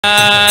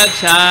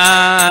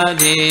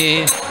Chadi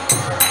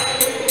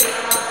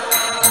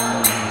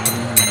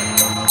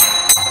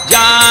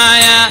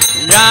Jaya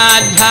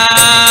Radha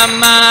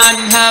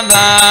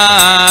Madhava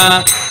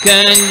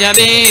Kunja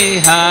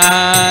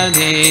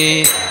Bihari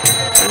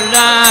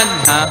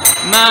Radha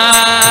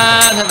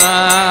Madhava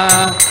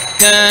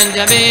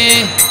Kunja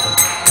Bihari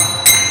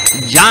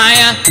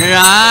Jaya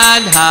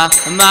Radha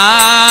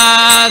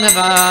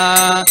Madhava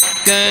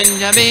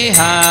Kunja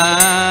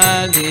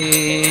Bihari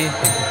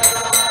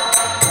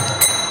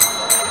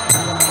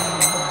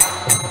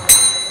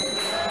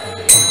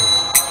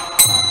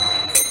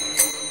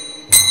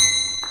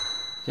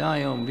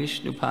Jayom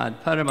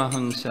Vishnupad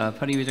Paramahamsa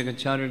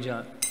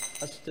Parivijakacharya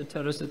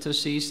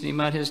Astatarasatasi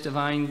Srimad His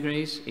Divine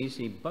Grace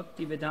A.C.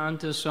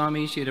 Bhaktivedanta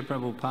Swami Srila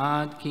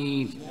Prabhupada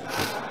Ki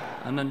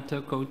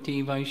Ananta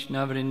Koti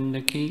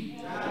Vaishnavrinda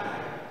Ki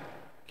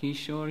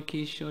Kishore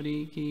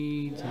Kishori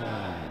Ki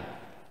Jai.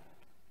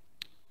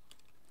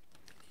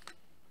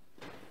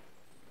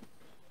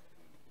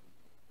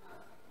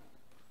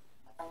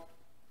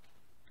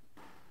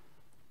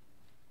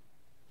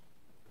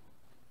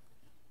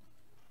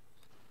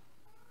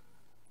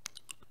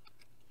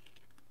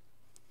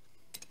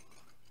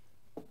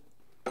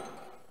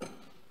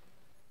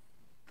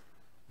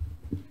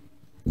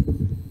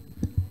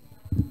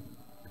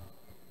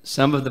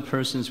 Some of the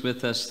persons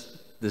with us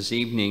this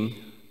evening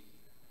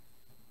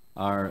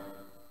are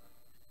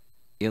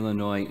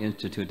Illinois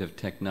Institute of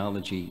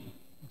Technology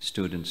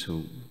students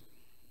who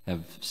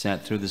have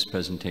sat through this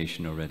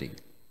presentation already.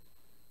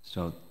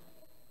 So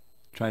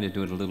try to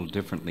do it a little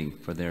differently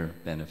for their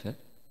benefit.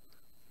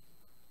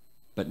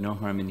 But no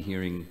harm in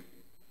hearing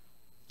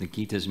the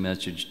Gita's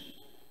message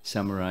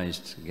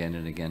summarized again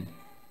and again.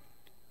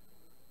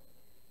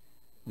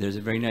 There's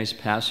a very nice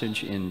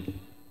passage in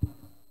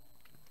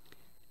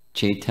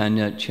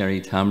Chaitanya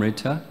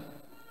Charitamrita.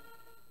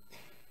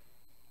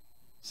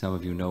 Some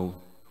of you know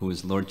who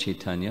is Lord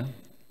Chaitanya.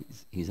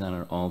 He's on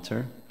our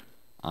altar.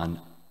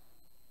 On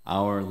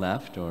our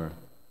left, or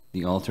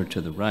the altar to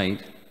the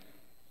right,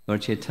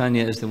 Lord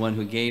Chaitanya is the one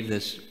who gave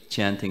this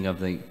chanting of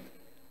the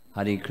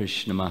Hare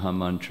Krishna Maha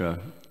Mantra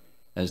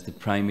as the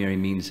primary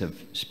means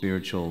of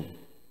spiritual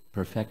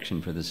perfection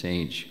for this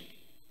age.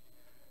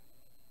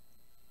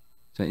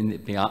 So in the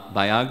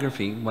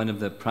biography, one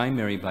of the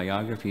primary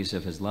biographies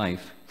of his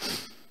life,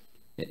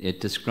 it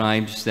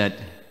describes that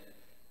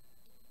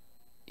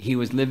he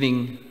was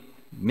living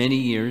many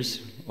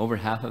years, over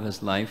half of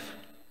his life,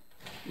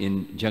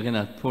 in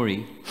Jagannath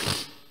Puri,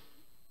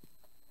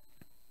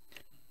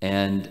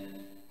 and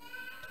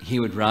he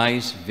would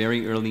rise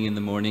very early in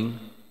the morning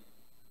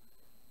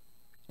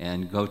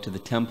and go to the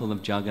temple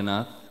of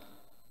Jagannath,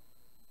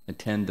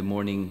 attend the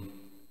morning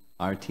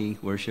arti,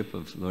 worship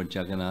of Lord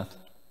Jagannath.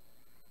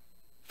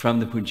 From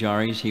the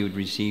pujaris, he would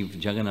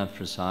receive Jagannath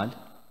Prasad.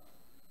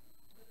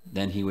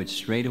 Then he would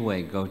straight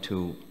away go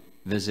to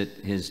visit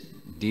his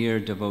dear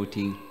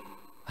devotee,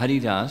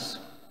 Haridas,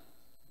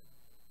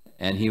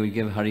 and he would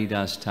give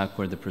Haridas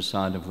Thakur the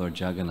Prasad of Lord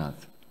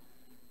Jagannath.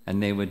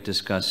 And they would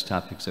discuss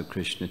topics of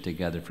Krishna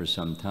together for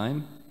some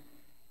time.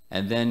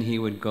 And then he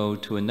would go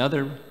to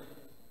another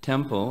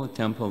temple, a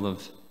temple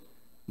of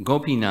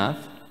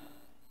Gopinath,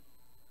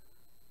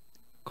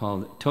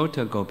 called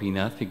Tota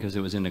Gopinath because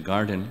it was in a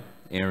garden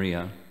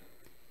area.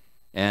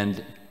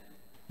 And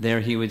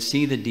there he would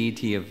see the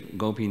deity of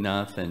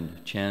Gopinath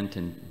and chant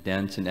and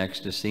dance in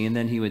ecstasy, and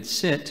then he would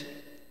sit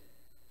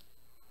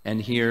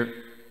and hear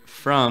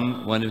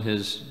from one of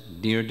his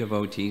dear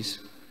devotees,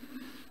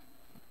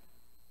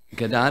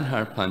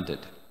 Gadadhar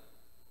Pandit.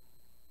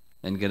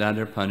 And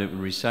Gadadhar Pandit would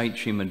recite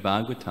Srimad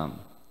Bhagavatam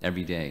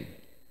every day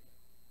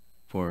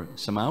for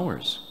some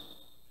hours.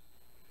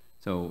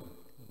 So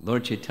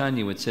Lord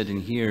Chaitanya would sit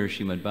and hear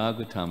Srimad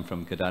Bhagavatam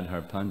from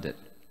Gadadhar Pandit,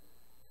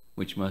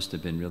 which must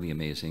have been really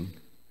amazing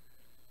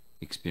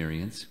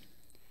experience.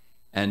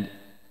 And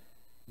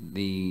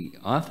the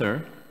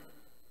author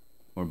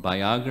or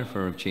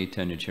biographer of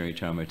Chaitanya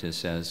Charitamrita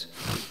says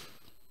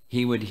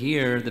he would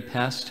hear the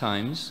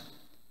pastimes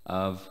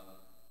of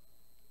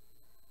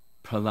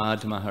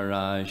Prahlad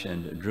Maharaj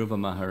and Dhruva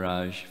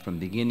Maharaj from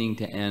beginning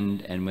to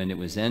end, and when it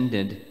was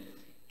ended,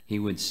 he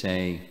would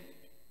say,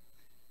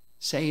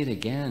 "Say it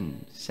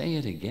again, say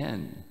it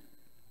again."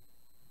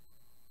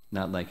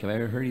 Not like, "Have I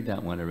ever heard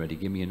that one already?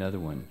 Give me another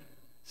one."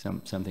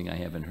 Something I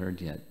haven't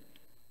heard yet.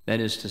 That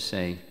is to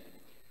say,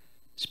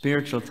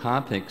 spiritual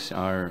topics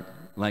are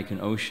like an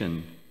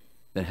ocean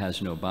that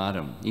has no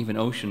bottom. Even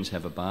oceans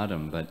have a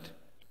bottom, but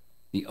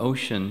the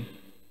ocean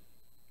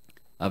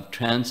of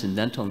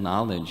transcendental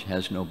knowledge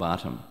has no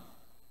bottom.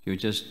 You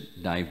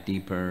just dive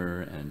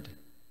deeper and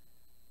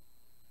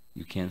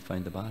you can't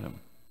find the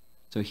bottom.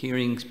 So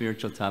hearing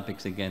spiritual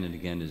topics again and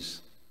again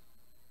is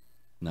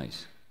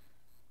nice.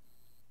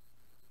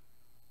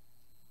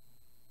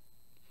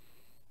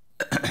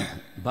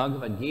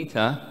 Bhagavad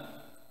Gita.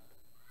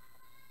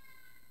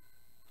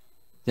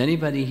 Is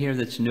anybody here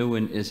that's new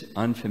and is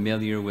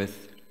unfamiliar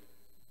with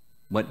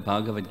what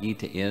Bhagavad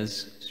Gita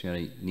is? Should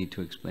I need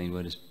to explain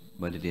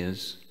what it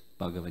is,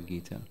 Bhagavad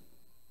Gita?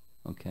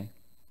 Okay.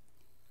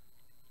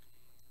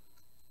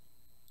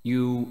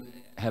 You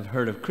have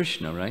heard of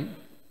Krishna, right?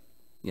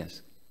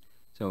 Yes.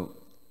 So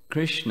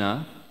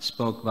Krishna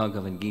spoke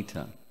Bhagavad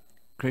Gita.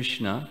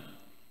 Krishna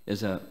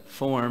is a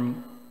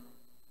form,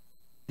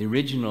 the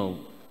original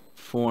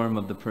form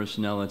of the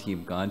personality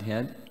of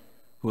Godhead,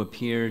 who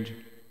appeared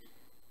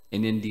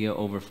in India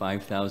over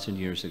 5,000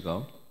 years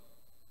ago.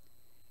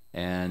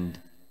 And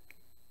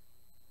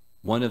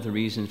one of the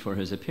reasons for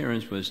his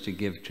appearance was to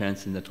give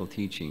transcendental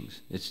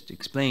teachings. It's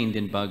explained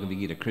in Bhagavad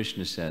Gita.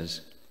 Krishna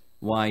says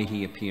why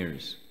he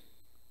appears.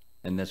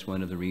 And that's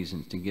one of the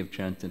reasons, to give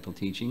transcendental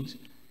teachings.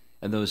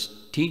 And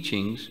those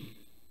teachings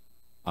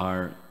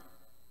are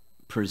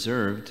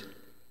preserved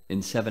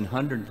in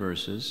 700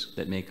 verses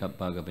that make up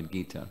Bhagavad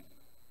Gita.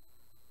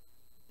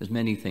 There's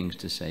many things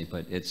to say,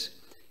 but it's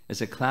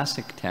a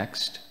classic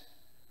text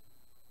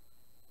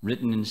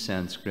written in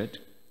Sanskrit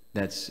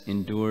that's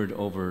endured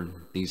over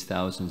these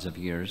thousands of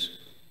years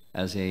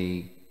as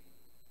a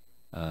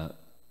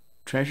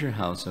treasure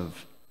house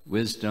of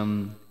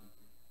wisdom,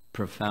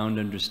 profound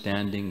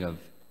understanding of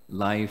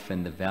life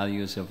and the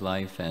values of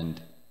life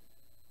and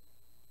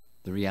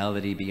the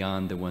reality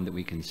beyond the one that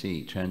we can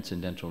see,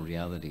 transcendental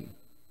reality.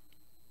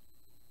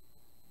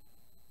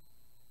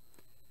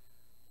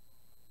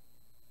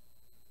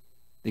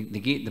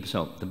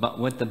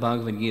 What the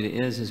Bhagavad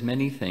Gita is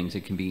many things.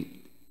 It can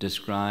be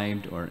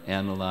described or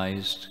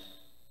analyzed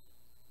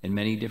in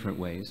many different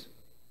ways.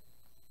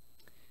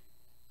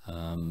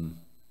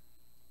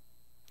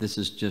 This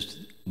is just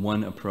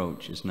one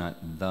approach. It's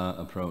not the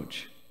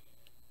approach.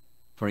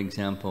 For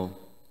example,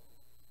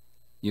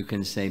 you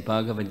can say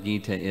Bhagavad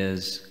Gita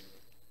is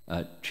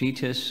a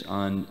treatise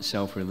on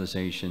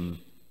self-realization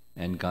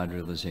and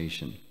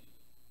God-realization.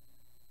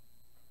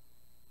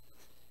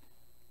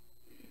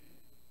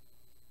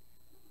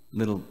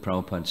 Little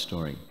Prabhupada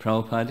story.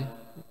 Prabhupada,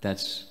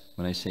 that's,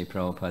 when I say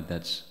Prabhupada,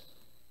 that's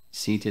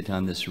seated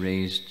on this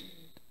raised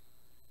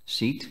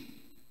seat.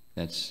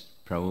 That's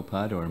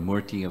Prabhupada, or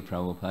Murti of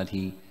Prabhupada.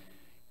 He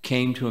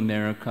came to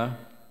America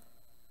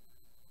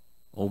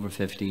over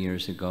 50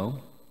 years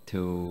ago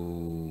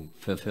to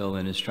fulfill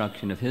an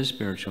instruction of his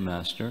spiritual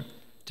master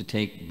to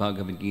take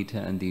Bhagavad Gita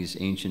and these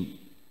ancient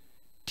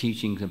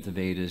teachings of the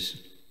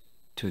Vedas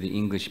to the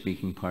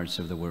English-speaking parts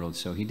of the world.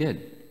 So he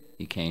did.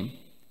 He came.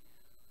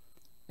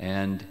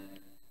 And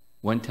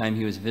one time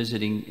he was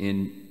visiting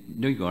in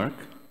New York.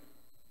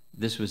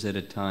 This was at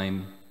a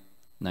time,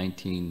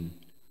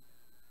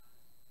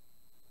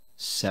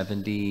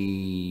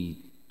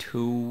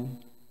 1972,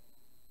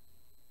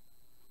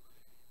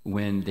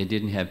 when they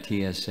didn't have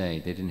TSA. They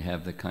didn't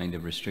have the kind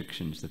of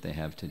restrictions that they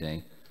have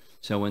today.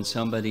 So when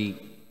somebody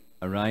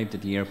arrived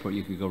at the airport,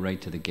 you could go right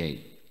to the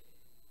gate.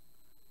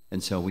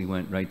 And so we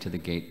went right to the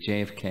gate,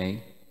 JFK,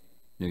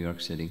 New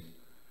York City.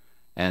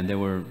 And there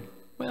were,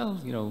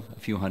 well, you know, a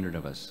few hundred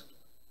of us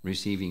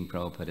receiving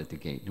Prabhupada at the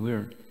gate. We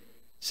were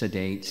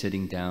sedate,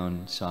 sitting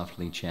down,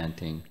 softly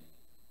chanting.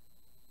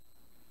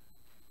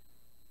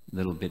 A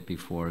little bit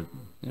before,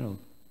 you know,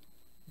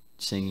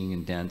 singing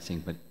and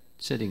dancing, but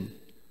sitting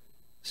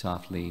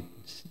softly,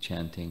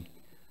 chanting,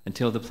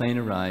 until the plane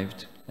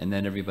arrived, and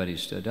then everybody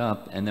stood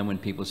up. And then when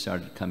people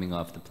started coming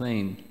off the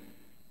plane,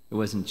 it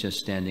wasn't just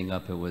standing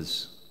up, it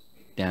was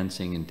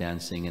dancing and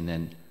dancing, and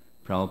then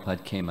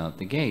Prabhupada came out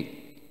the gate.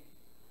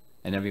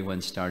 And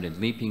everyone started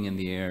leaping in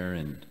the air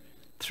and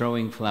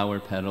throwing flower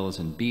petals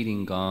and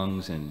beating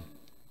gongs and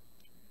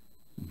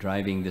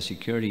driving the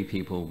security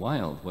people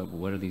wild.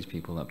 What are these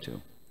people up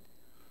to?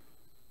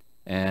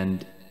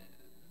 And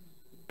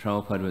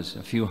Prabhupada was,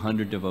 a few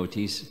hundred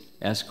devotees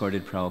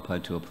escorted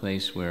Prabhupada to a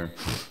place where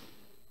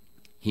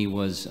he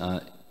was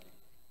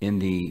in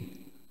the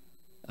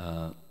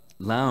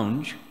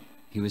lounge.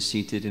 He was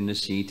seated in a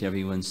seat,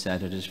 everyone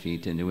sat at his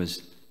feet, and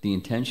the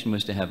intention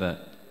was to have a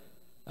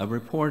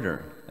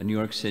reporter, a New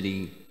York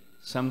City,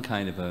 some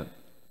kind of a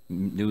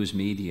news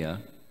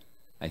media,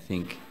 I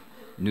think,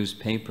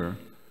 newspaper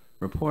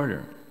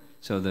reporter.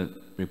 So the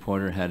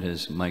reporter had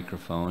his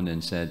microphone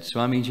and said,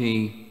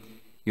 "Swamiji,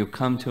 you've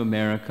come to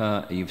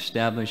America, you've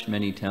established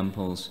many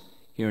temples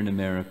here in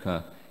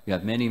America, you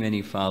have many,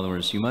 many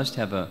followers. You must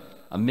have a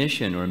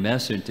mission or a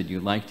message that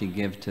you'd like to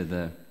give to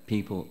the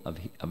people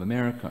of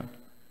America.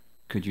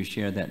 Could you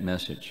share that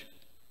message?"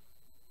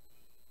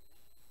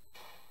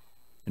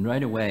 And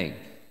right away,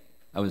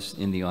 I was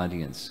in the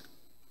audience,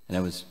 and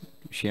I was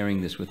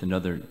sharing this with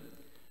another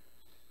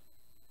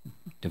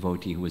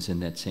devotee who was in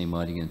that same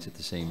audience at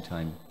the same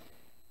time.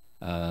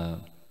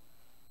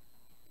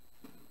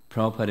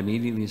 Prabhupada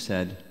immediately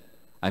said,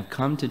 "I've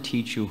come to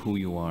teach you who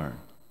you are."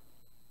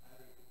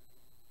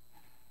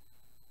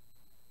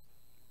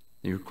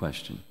 Your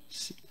question.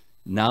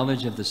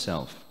 Knowledge of the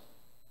self.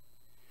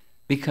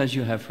 Because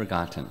you have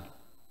forgotten.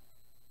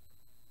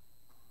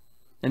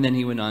 And then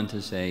he went on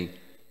to say,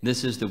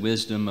 this is the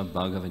wisdom of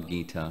Bhagavad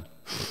Gita.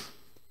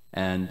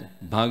 And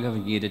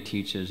Bhagavad Gita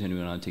teaches, and he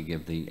went on to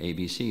give the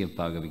ABC of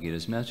Bhagavad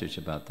Gita's message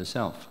about the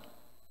self.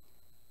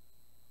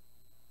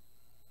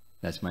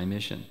 That's my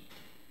mission.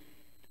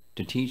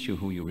 To teach you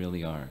who you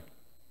really are,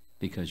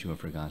 because you have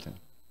forgotten.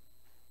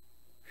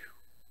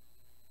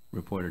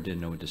 reporter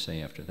didn't know what to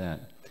say after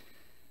that.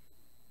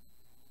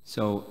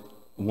 So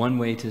one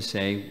way to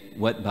say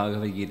what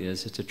Bhagavad Gita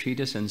is, it's a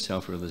treatise on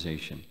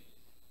self-realization.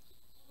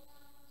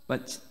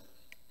 But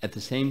at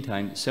the same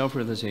time,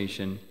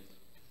 self-realization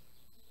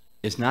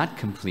is not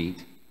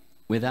complete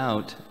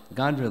without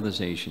God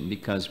realization,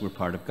 because we're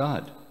part of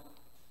God.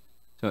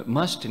 So it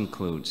must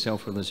include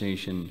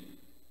self-realization.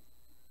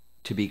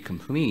 To be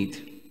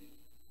complete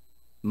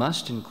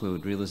must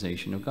include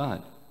realization of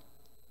God.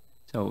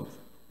 So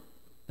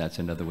that's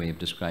another way of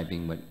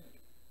describing what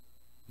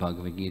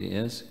Bhagavad Gita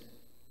is.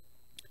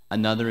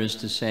 Another is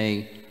to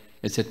say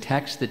it's a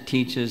text that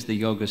teaches the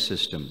yoga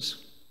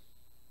systems.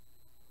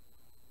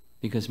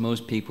 Because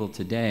most people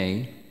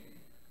today,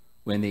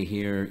 when they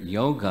hear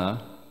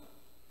yoga,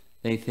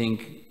 they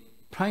think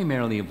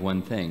primarily of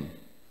one thing.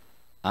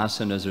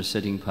 Asanas are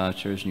sitting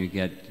postures, and you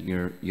get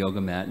your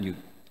yoga mat, and you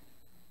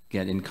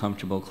get in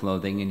comfortable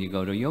clothing, and you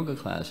go to a yoga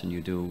class and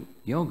you do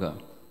yoga.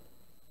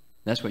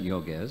 That's what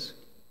yoga is.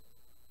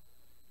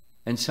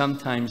 And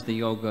sometimes the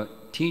yoga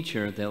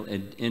teacher,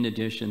 in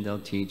addition, they'll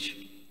teach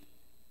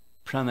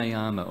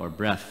pranayama, or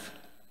breath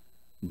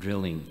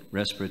drilling,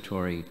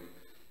 respiratory,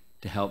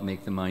 to help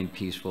make the mind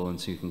peaceful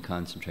and so you can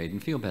concentrate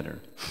and feel better.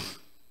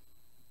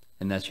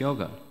 And that's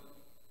yoga,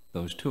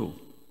 those two.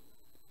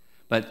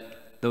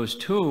 But those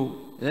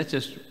two, that's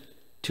just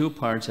two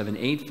parts of an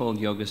eightfold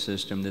yoga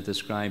system that's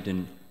described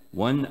in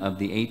one of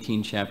the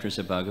 18 chapters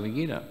of Bhagavad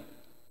Gita.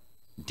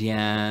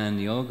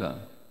 Dhyan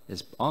yoga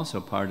is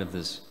also part of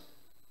this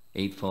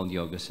eightfold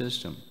yoga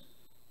system.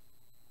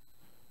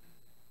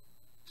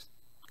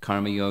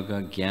 Karma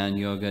yoga, Gyan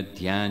yoga,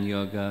 Dhyan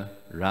yoga,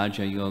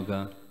 Raja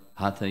yoga,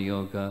 Hatha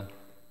yoga,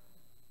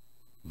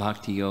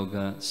 Bhakti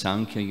yoga,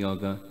 Sankhya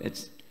yoga.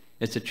 It's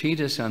a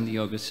treatise on the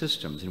yoga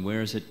systems, and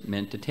where is it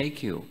meant to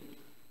take you?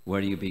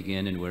 Where do you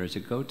begin and where does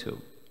it go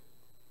to?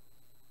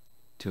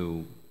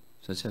 So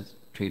it's a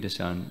treatise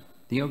on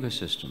the yoga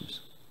systems.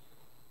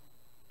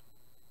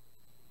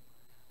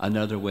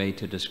 Another way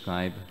to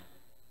describe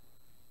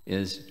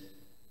is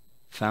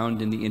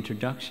found in the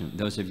introduction.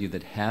 Those of you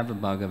that have a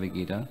Bhagavad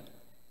Gita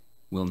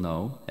will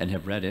know, and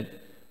have read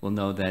it, will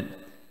know that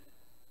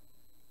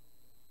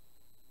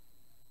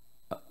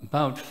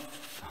about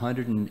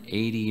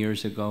 180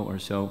 years ago or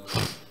so,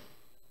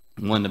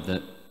 one of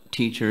the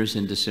teachers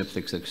in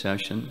disciplic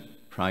succession,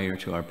 prior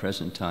to our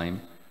present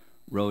time,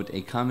 wrote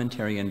a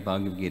commentary on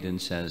Bhagavad Gita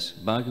and says,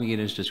 Bhagavad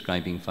Gita is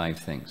describing 5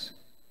 things.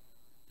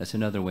 That's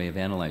another way of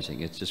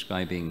analyzing. It's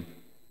describing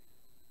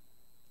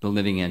the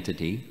living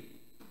entity,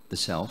 the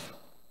self,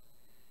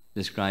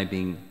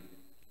 describing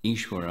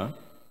Ishvara,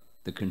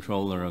 the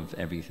controller of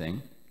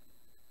everything,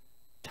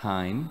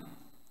 time,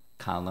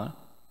 kala,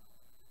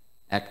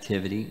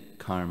 activity,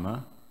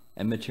 karma,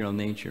 and material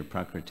nature,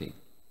 prakriti.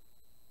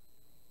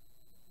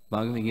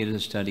 Bhagavad Gita is a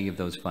study of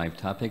those 5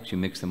 topics. You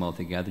mix them all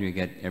together, you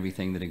get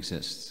everything that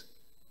exists,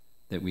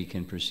 that we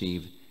can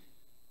perceive,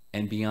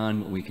 and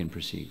beyond what we can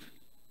perceive.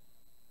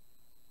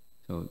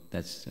 So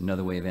that's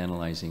another way of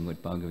analyzing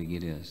what Bhagavad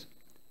Gita is.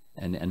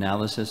 An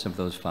analysis of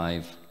those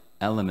 5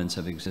 elements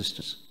of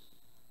existence.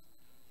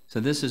 So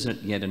this is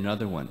yet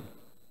another one.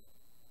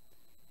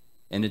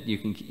 And it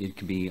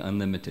can be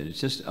unlimited.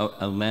 It's just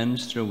a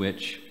lens through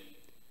which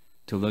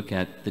to look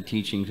at the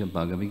teachings of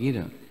Bhagavad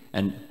Gita.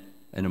 And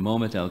in a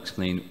moment I'll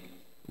explain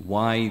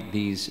why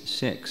these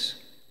 6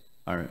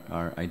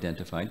 are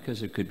identified, because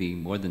there could be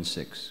more than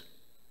 6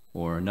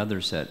 or another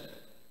set.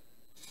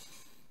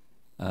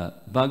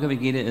 Bhagavad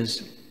Gita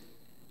is,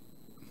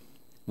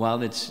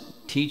 while it's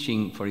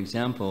teaching, for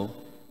example,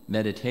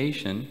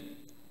 meditation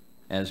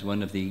as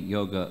one of the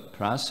yoga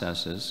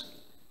processes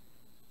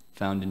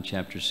found in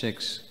chapter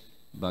 6,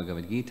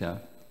 Bhagavad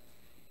Gita,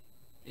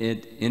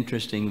 it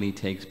interestingly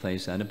takes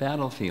place on a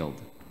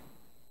battlefield.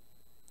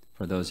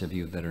 For those of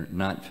you that are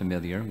not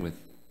familiar with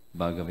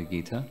Bhagavad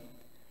Gita,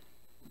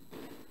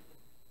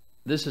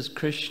 this is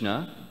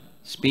Krishna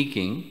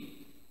speaking,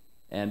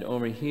 and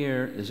over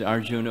here is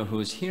Arjuna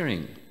who's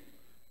hearing.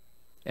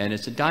 And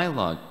it's a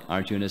dialogue.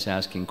 Arjuna is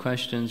asking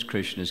questions,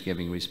 Krishna is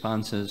giving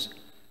responses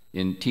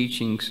in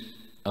teachings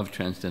of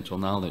transcendental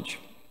knowledge.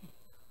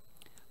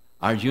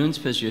 Arjuna's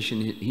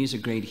position, he's a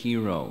great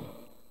hero,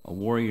 a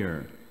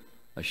warrior,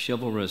 a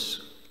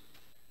chivalrous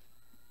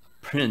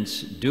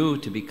prince due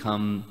to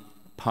become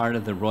part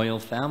of the royal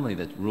family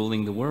that's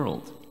ruling the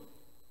world.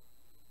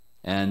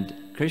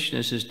 And Krishna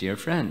is his dear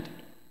friend.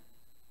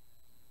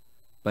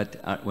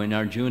 But when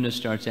Arjuna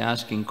starts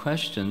asking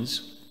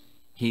questions,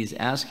 he's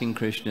asking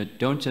Krishna,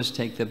 don't just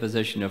take the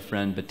position of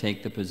friend, but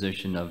take the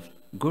position of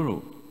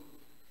guru.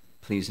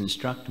 Please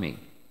instruct me.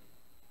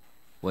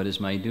 What is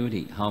my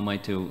duty? How am I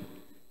to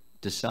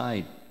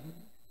decide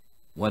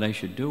what I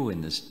should do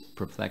in this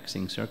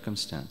perplexing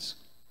circumstance?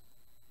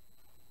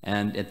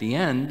 And at the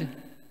end,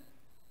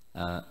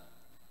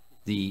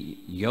 the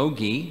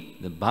yogi,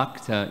 the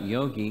bhakta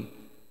yogi,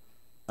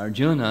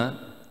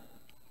 Arjuna,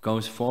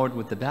 goes forward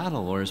with the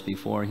battle, whereas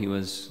before he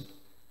was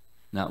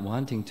not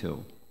wanting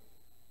to,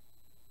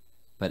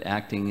 but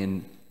acting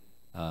in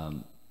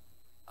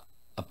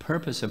a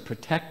purpose of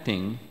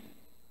protecting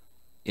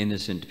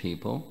innocent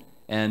people,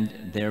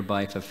 and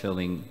thereby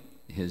fulfilling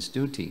his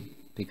duty,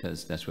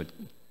 because that's what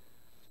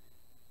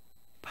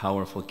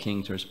powerful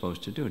kings are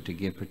supposed to do, to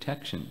give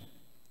protection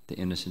to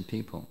innocent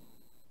people.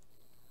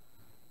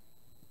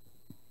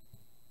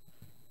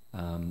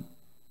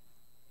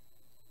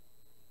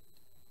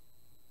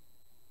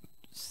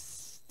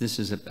 This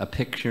is a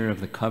picture of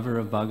the cover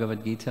of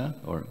Bhagavad Gita,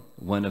 or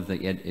one of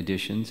the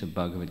editions of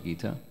Bhagavad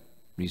Gita,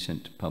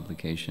 recent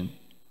publication.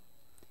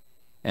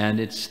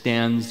 And it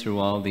stands through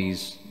all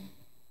these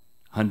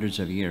hundreds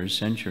of years,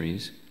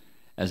 centuries,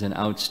 as an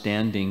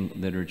outstanding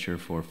literature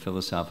for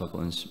philosophical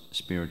and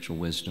spiritual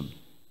wisdom.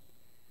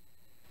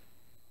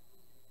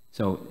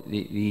 So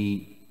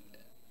the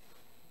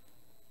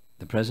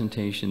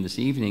presentation this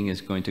evening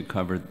is going to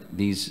cover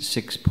these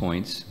 6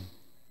 points,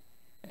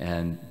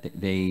 and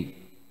they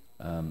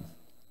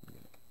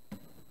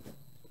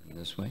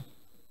this way.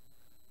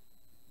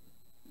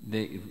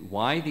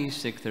 Why these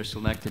 6? They're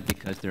selected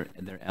because they're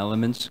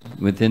elements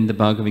within the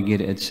Bhagavad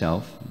Gita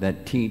itself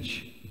that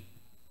teach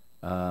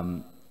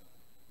how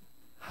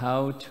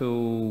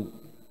to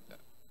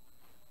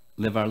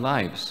live our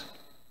lives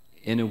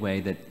in a way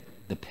that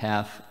the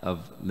path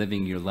of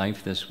living your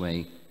life this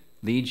way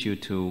leads you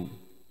to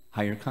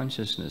higher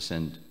consciousness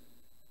and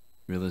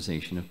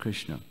realization of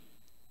Krishna.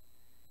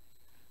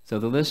 So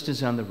the list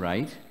is on the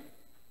right.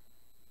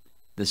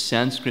 The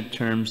Sanskrit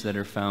terms that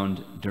are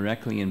found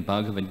directly in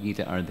Bhagavad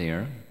Gita are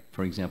there.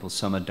 For example,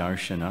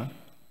 Samadarshana.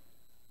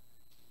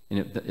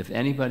 And if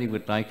anybody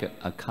would like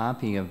a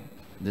copy of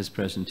this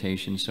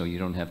presentation, so you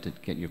don't have to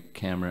get your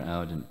camera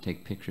out and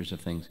take pictures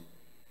of things,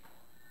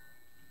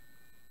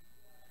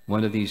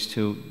 one of these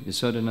two,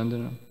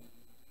 Yasodhanandana,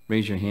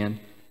 raise your hand.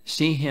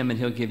 See him and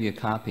he'll give you a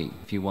copy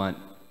if you want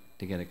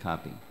to get a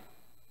copy.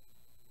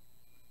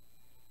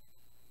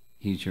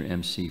 He's your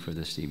MC for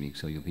this evening,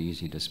 so you'll be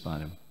easy to spot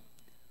him.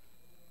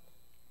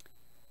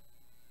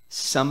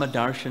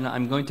 Samadarshana,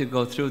 I'm going to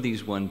go through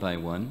these one by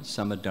one.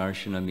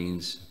 Samadarshana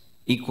means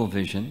equal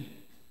vision.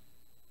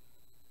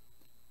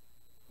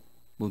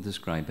 We'll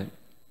describe it.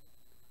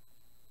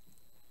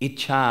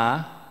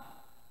 Icha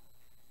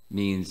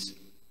means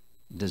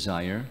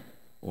desire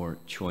or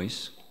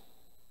choice.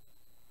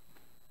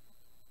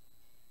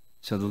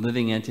 So the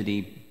living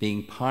entity,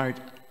 being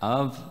part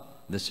of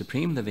the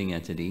supreme living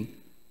entity,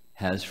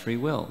 has free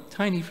will.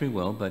 Tiny free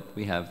will, but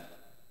we have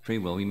free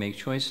will. We make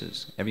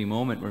choices. Every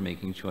moment we're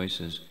making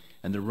choices.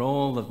 And the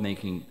role of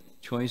making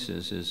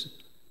choices is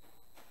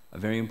a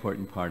very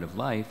important part of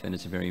life, and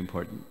it's a very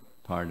important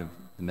part of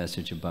the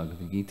message of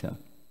Bhagavad Gita.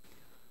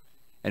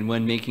 And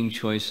when making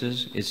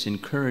choices, it's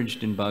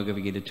encouraged in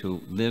Bhagavad Gita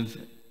to live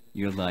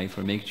your life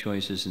or make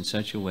choices in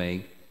such a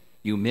way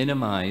you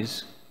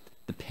minimize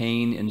the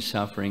pain and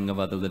suffering of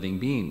other living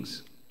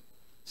beings,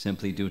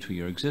 simply due to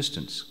your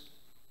existence.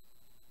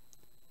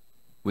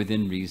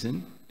 Within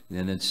reason,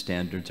 then its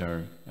standards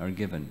are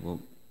given.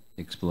 We'll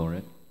explore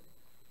it.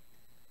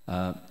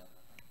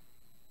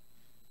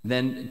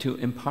 Then to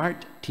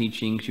impart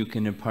teachings, you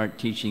can impart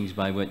teachings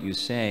by what you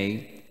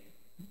say,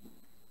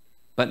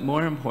 but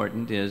more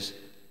important is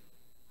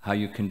how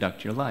you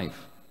conduct your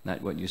life.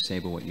 Not what you say,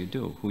 but what you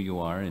do, who you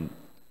are and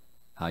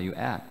how you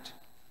act.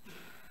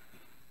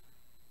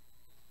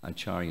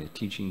 Acharya,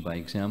 teaching by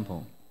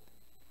example.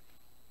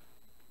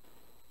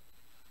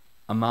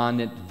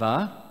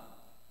 Amanitva,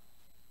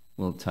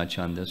 we'll touch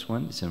on this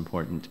one. It's an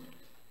important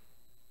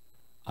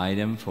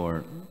item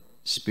for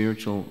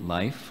spiritual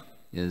life,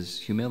 is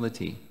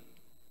humility.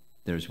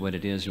 There's what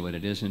it is or what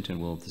it isn't, and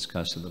we'll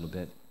discuss a little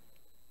bit.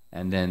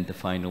 And then the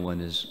final one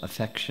is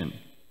affection.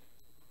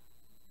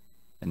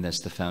 And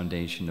that's the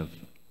foundation of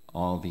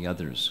all the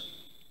others.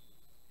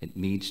 It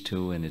leads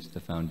to, and it's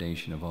the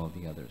foundation of all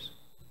the others.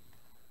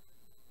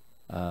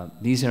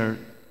 These are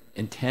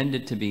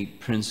intended to be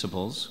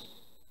principles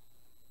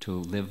to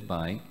live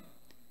by,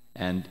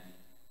 and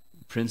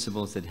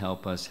principles that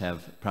help us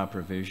have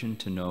proper vision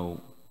to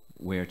know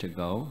where to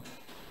go,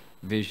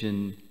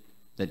 vision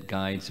that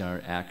guides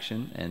our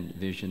action, and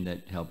vision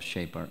that helps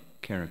shape our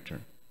character.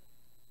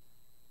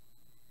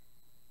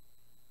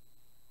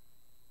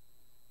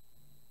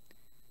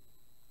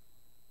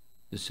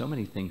 There's so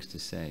many things to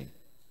say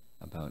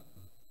about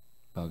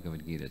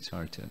Bhagavad Gita, it's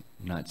hard to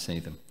not say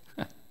them.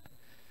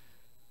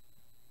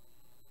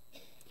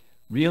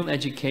 Real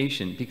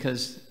education,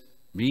 because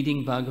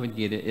reading Bhagavad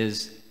Gita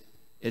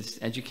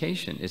it's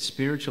education, it's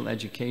spiritual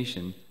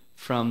education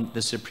from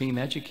the supreme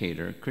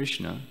educator,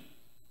 Krishna,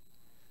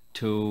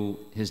 to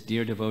his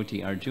dear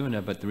devotee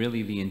Arjuna, but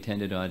really the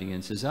intended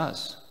audience is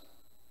us.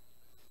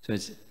 So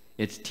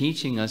it's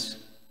teaching us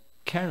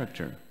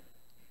character.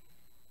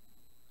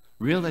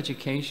 Real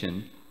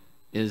education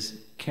is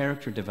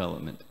character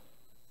development.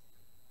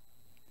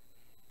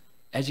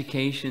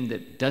 Education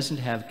that doesn't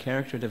have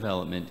character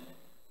development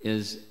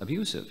is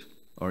abusive,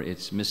 or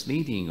it's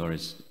misleading, or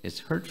it's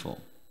hurtful,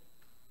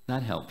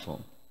 not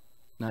helpful,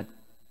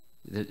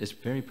 it's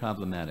very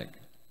problematic.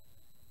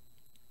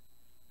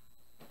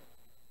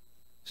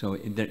 So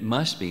there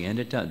must be, and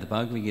it does, the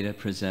Bhagavad Gita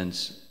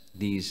presents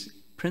these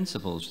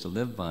principles to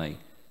live by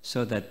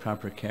so that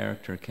proper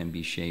character can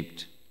be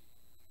shaped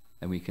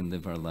and we can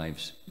live our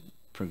lives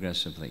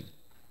progressively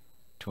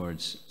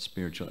towards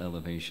spiritual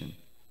elevation.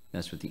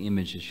 That's what the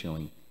image is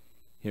showing.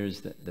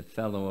 Here's the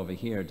fellow over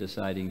here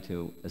deciding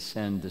to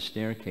ascend the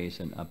staircase,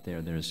 and up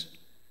there,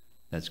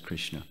 that's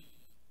Krishna.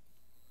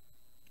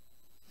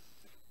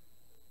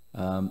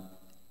 An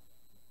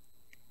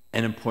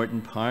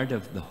important part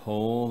of the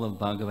whole of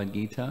Bhagavad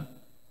Gita,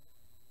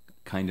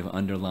 kind of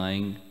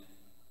underlying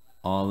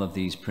all of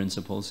these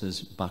principles,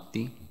 is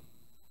bhakti.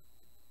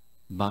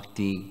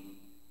 Bhakti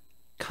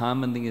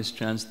commonly is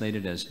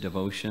translated as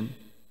devotion,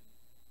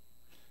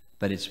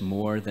 but it's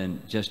more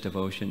than just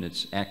devotion.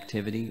 It's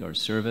activity or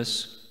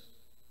service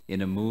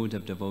in a mood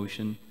of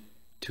devotion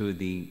to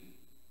the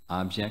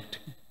object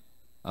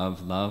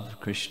of love,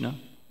 Krishna,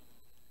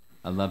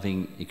 a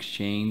loving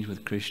exchange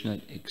with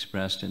Krishna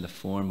expressed in the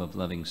form of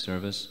loving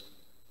service.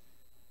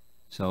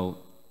 So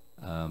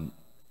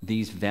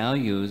these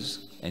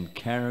values and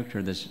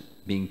character that's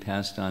being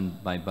passed on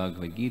by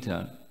Bhagavad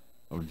Gita,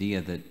 or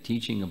via the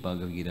teaching of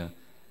Bhagavad Gita,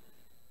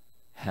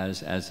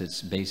 has as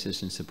its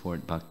basis and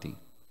support bhakti.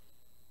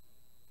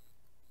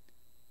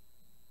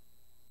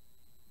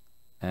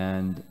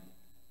 And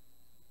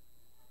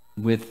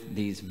with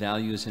these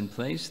values in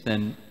place,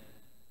 then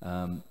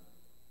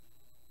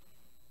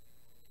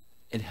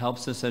it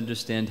helps us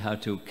understand how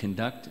to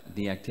conduct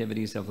the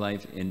activities of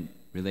life in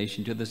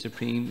relation to the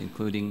Supreme,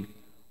 including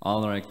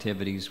all our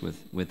activities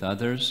with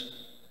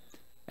others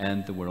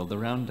and the world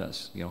around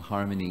us. You know,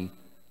 harmony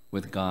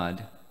with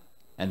God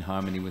and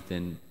harmony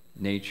within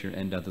nature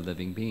and other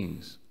living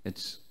beings.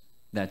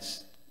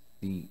 That's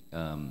the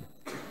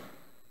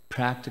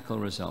practical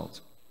result.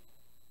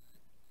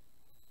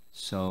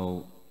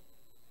 So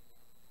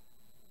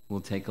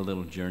we'll take a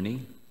little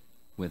journey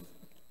with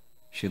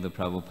Srila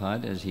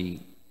Prabhupada as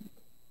he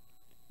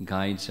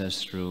guides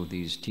us through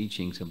these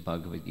teachings of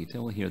Bhagavad Gita.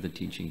 We'll hear the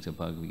teachings of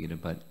Bhagavad Gita,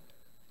 but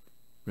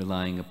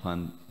relying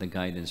upon the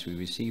guidance we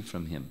receive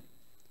from him.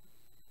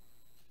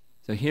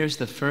 So here's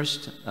the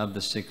first of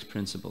the 6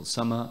 principles,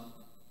 Sama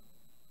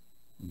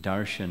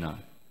Darshana.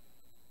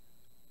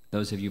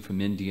 Those of you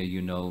from India,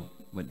 you know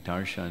what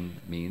darshan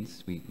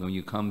means. When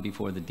you come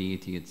before the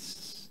deity,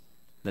 it's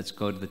let's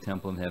go to the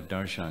temple and have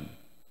darshan.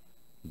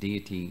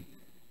 Deity,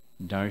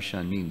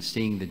 darshan means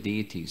seeing the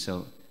deity.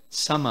 So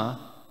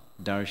Sama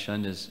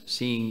Darshan is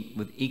seeing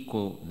with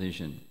equal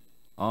vision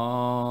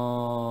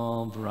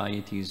all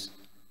varieties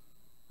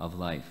of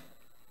life.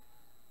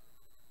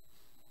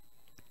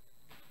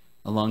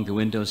 Along the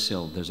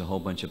windowsill, there's a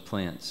whole bunch of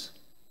plants.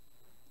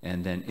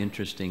 And then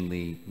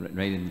interestingly,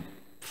 right in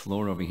the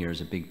floor over here is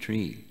a big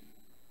tree.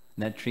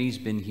 And that tree's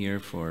been here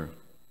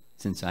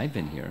since I've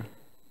been here,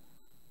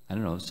 I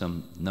don't know,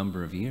 some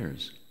number of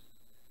years.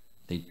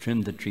 They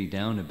trimmed the tree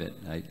down a bit.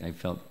 I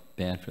felt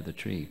bad for the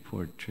tree,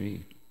 poor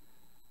tree.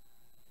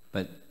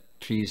 But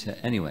trees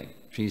have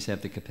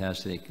the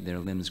capacity, their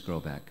limbs grow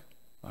back.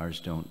 Ours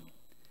don't.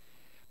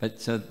 But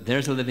so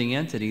there's a living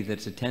entity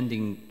that's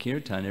attending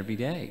kirtan every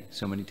day,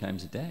 so many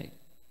times a day.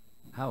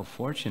 How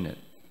fortunate.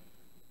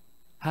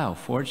 How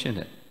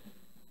fortunate.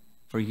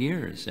 For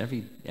years,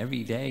 every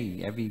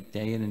day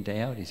in and day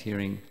out, he's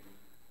hearing.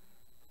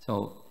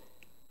 So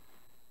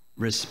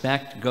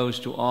respect goes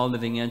to all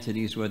living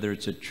entities, whether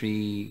it's a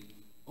tree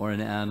or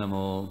an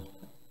animal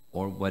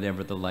or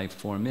whatever the life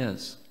form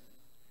is.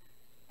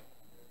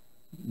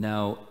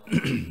 Now,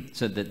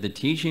 so that the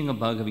teaching of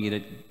Bhagavad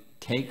Gita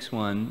takes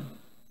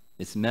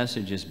its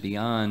message is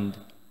beyond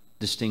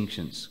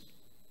distinctions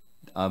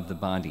of the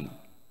body,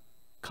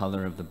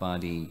 color of the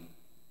body,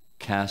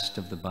 caste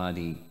of the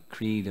body,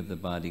 creed of the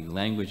body,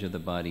 language of the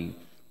body,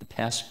 the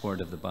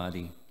passport of the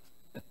body,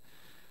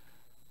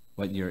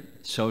 what your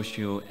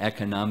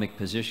socio-economic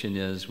position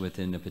is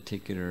within a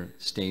particular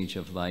stage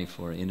of life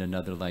or in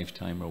another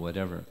lifetime or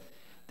whatever.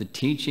 The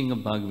teaching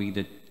of Bhagavad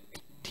Gita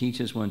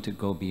teaches one to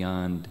go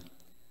beyond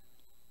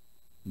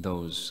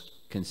those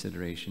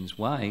considerations.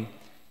 Why?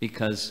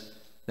 Because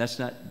that's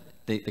not,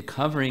 the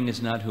covering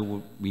is not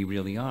who we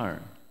really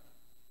are.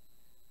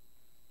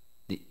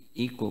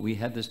 We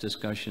had this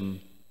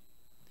discussion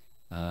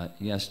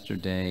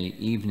yesterday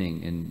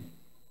evening in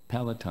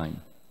Palatine.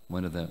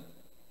 One of the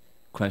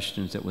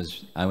questions that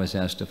I was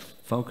asked to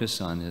focus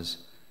on is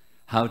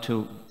how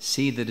to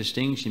see the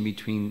distinction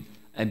between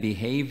a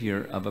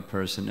behavior of a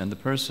person and the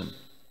person.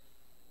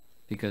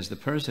 Because the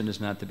person is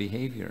not the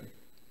behavior.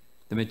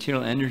 The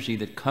material energy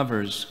that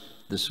covers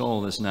the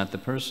soul is not the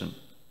person.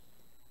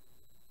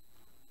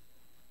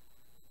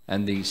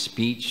 And the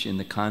speech and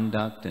the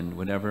conduct and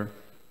whatever,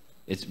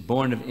 it's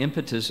born of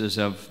impetuses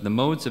of the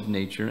modes of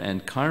nature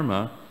and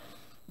karma,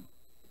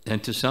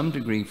 and to some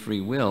degree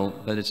free will,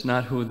 but it's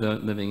not who the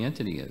living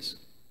entity is.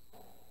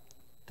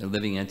 The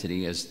living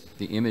entity, as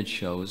the image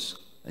shows,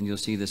 and you'll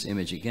see this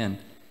image again,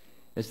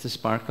 it's the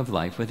spark of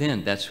life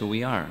within. That's who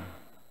we are.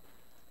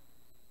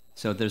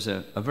 So there's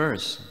a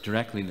verse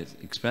directly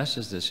that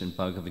expresses this in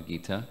Bhagavad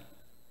Gita.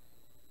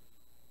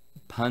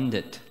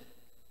 Pandit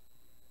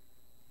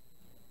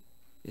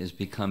is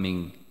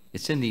becoming,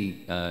 it's in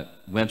the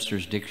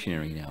Webster's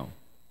dictionary now.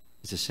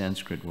 It's a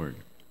Sanskrit word.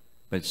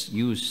 but it's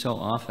used so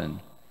often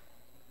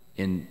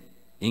in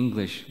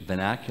English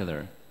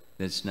vernacular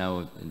that it's now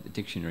a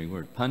dictionary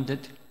word.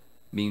 Pandit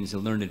means a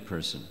learned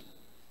person.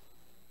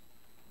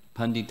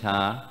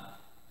 Pandita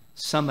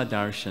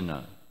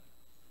samadarshana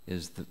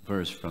is the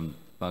verse from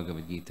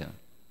Bhagavad Gita.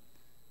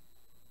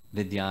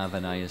 Vidya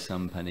vanaya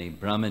sampane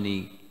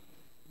brahmani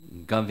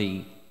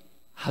gavi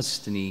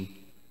hastani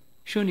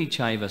shuni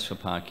chaiva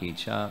swapaki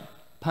cha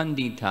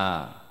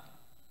pandita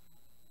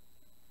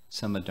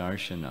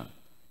samadarshana.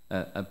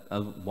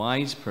 A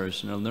wise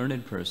person, a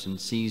learned person,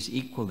 sees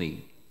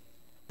equally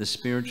the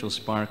spiritual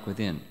spark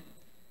within.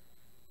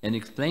 In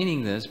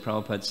explaining this,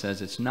 Prabhupada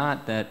says it's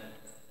not that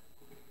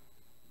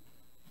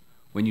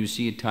when you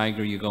see a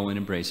tiger, you go and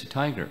embrace a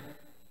tiger.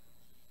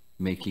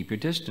 You may keep your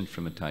distance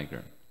from a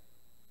tiger.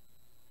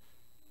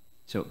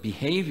 So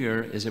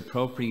behavior is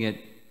appropriate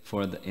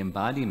for the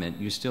embodiment.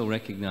 You still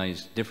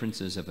recognize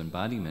differences of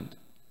embodiment,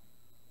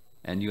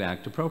 and you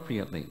act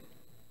appropriately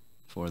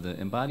for the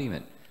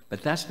embodiment.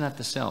 But that's not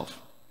the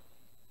self.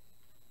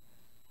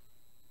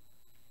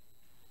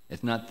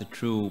 It's not the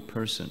true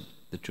person.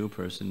 The true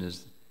person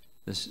is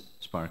this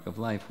spark of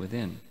life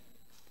within.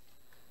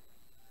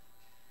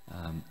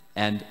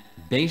 And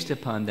based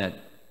upon that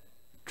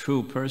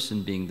true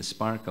person being the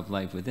spark of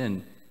life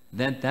within,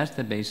 that's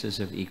the basis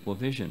of equal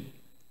vision.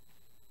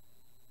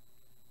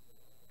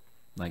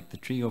 Like the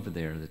tree over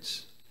there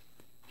that's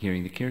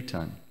hearing the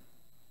kirtan.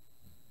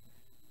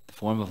 The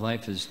form of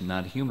life is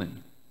not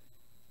human,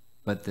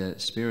 but the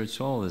spirit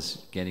soul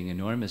is getting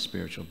enormous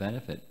spiritual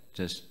benefit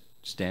just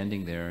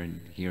standing there and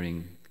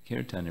hearing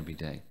kirtan every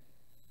day.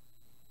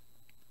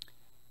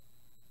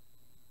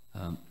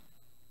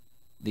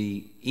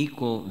 The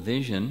equal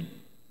vision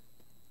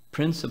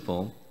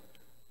principle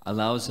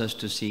allows us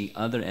to see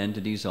other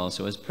entities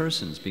also as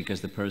persons, because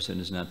the person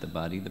is not the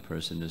body, the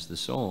person is the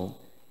soul.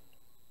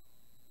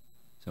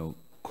 So,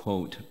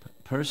 quote,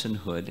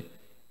 personhood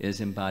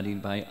is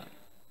embodied by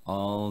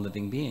all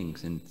living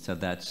beings, and so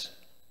that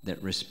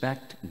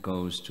respect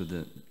goes to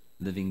the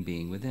living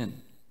being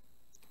within.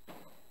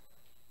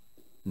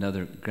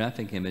 Another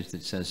graphic image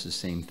that says the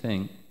same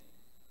thing.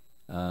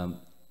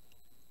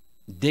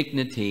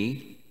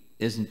 Dignity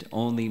isn't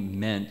only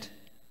meant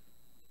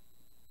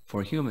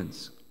for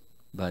humans,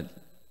 but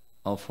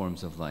all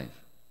forms of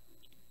life.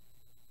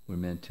 We're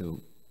meant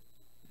to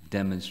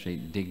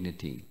demonstrate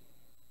dignity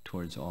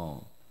towards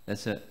all.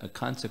 That's a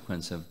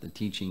consequence of the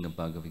teaching of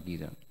Bhagavad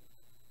Gita.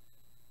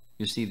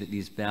 You see that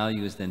these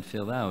values then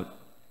fill out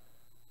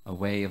a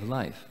way of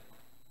life.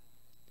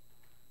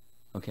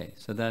 Okay,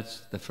 so that's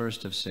the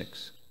first of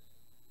 6.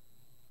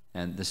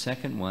 And the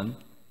second one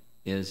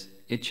is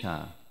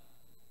Icha.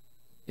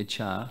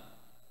 Icha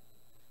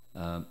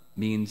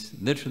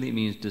literally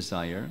means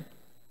desire.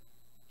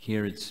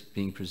 Here it's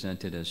being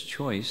presented as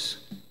choice.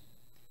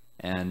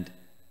 And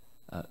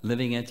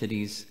living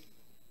entities,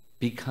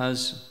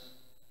 because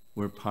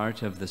we're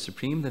part of the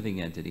supreme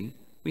living entity,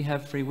 we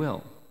have free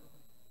will.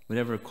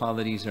 Whatever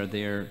qualities are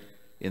there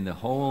in the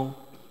whole,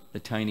 the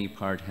tiny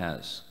part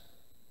has.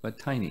 But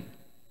tiny.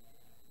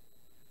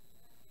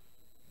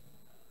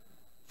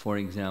 For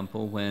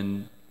example,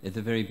 when at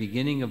the very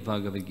beginning of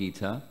Bhagavad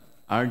Gita,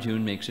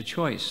 Arjuna makes a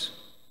choice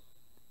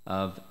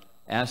of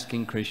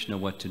asking Krishna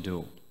what to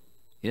do.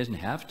 He doesn't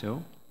have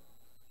to,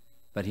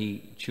 but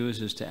he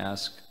chooses to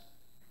ask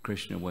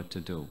Krishna what to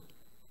do.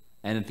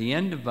 And at the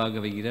end of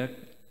Bhagavad Gita,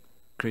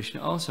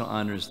 Krishna also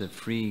honors the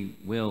free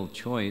will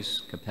choice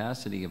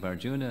capacity of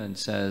Arjuna and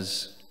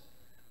says,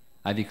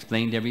 I've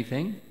explained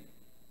everything,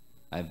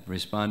 I've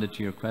responded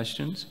to your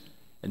questions,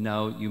 and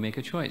now you make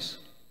a choice.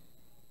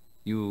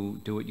 You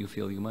do what you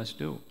feel you must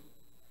do.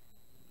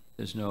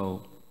 There's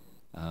no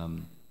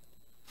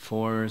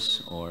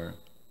force or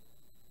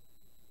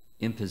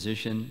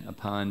imposition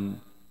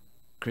upon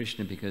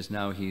Krishna because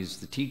now he's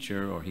the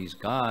teacher or he's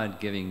God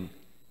giving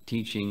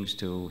teachings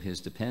to his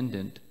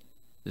dependent.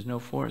 There's no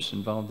force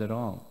involved at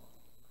all.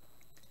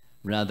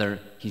 Rather,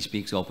 he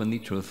speaks openly,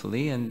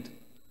 truthfully, and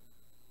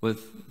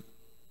with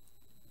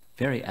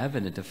very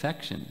evident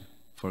affection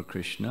for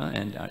Krishna,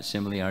 and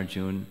similarly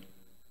Arjuna,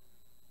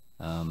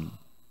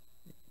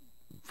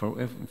 for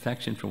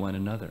affection for one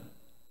another.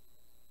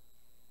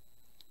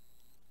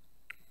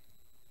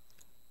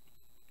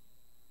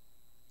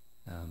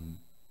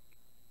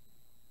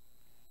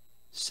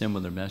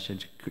 Similar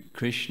message.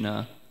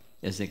 Krishna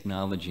is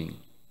acknowledging.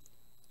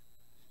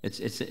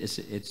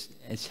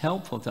 It's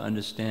helpful to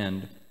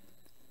understand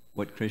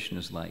what Krishna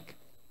is like.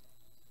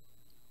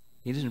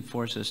 He doesn't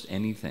force us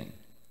anything.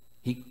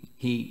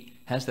 He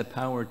has the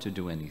power to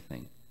do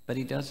anything, but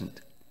he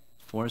doesn't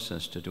force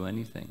us to do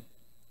anything.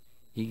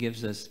 He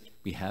gives us,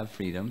 we have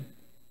freedom,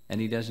 and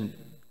he doesn't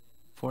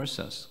force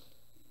us.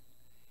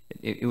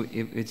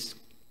 It's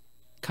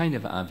kind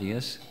of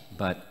obvious,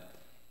 but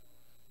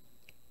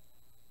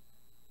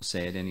I'll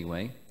say it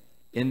anyway.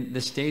 In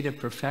the state of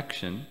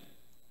perfection,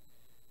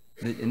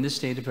 in this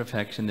state of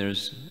perfection,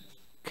 there's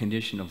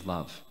condition of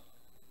love.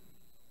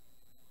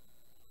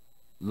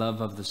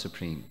 Love of the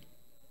Supreme.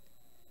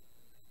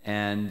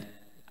 And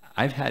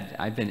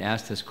I've been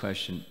asked this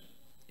question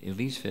at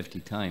least 50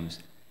 times.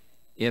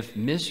 If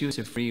misuse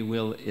of free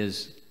will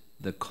is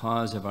the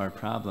cause of our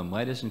problem,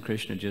 why doesn't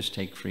Krishna just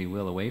take free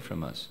will away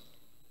from us?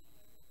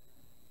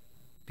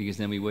 Because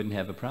then we wouldn't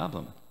have a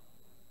problem.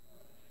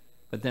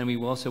 But then we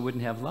also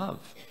wouldn't have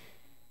love.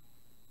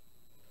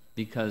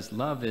 Because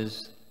love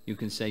is, you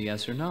can say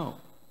yes or no.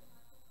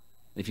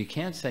 If you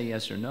can't say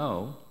yes or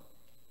no,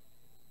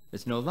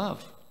 there's no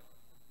love.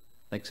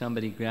 Like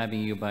somebody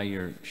grabbing you by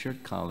your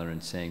shirt collar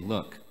and saying,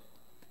 look,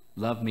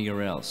 love me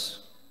or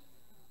else.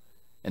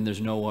 And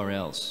there's no or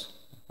else.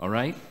 All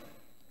right?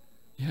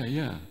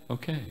 Yeah,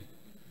 okay.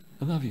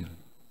 I love you.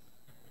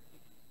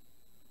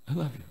 I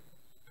love you.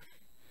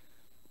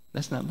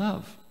 That's not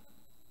love.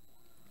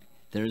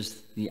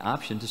 There's the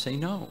option to say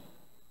no.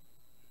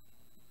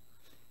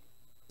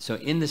 So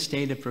in the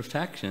state of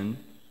perfection,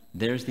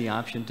 there's the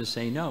option to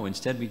say no.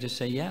 Instead, we just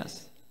say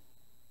yes.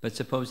 But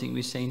supposing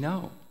we say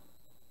no,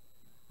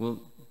 well,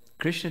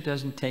 Krishna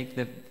doesn't take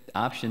the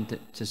option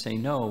to say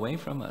no away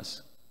from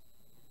us.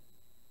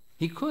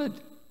 He could,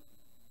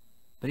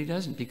 but he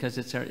doesn't, because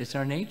it's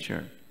our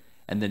nature.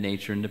 And the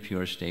nature in the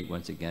pure state,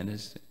 once again,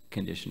 is a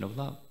condition of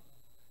love.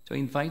 So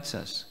he invites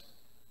us.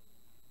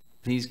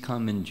 Please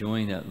come and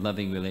join a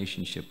loving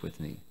relationship with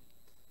me.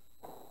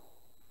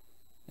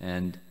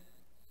 And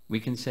we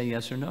can say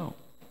yes or no.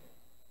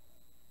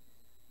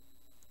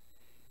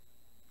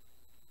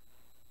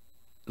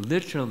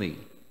 Literally,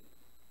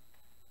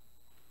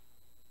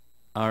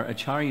 our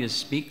acharyas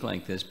speak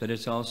like this, but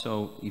it's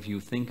also, if you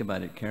think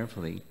about it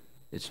carefully,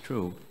 it's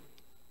true.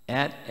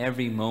 At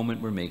every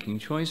moment we're making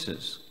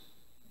choices.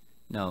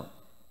 Now,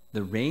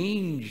 the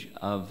range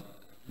of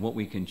what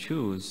we can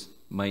choose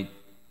might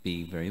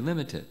be very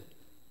limited.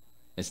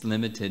 It's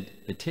limited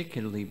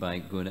particularly by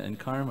guna and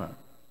karma.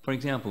 For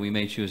example, we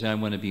may choose, I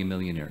want to be a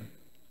millionaire.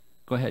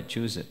 Go ahead,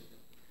 choose it.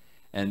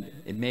 And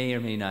it may or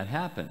may not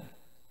happen,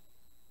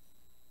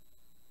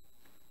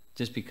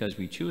 just because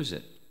we choose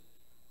it.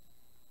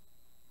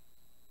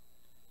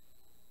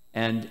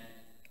 And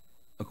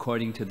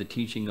according to the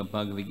teaching of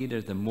Bhagavad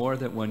Gita, the more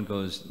that one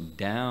goes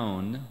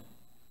down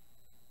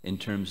in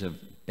terms of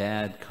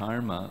bad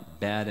karma,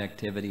 bad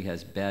activity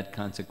has bad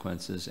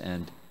consequences,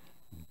 and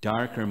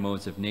darker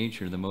modes of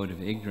nature, the mode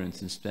of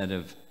ignorance instead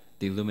of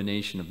the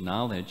illumination of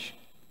knowledge,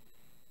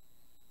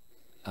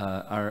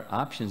 our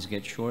options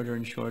get shorter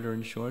and shorter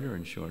and shorter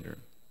and shorter.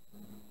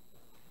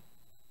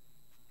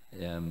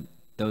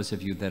 Those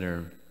of you that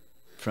are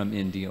from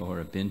India or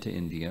have been to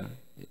India,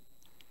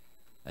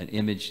 an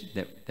image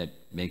that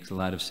makes a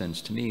lot of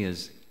sense to me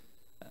is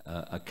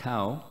a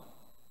cow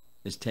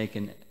is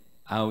taken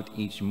out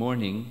each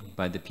morning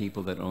by the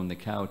people that own the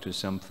cow to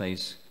some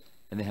place,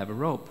 and they have a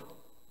rope.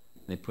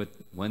 They put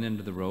one end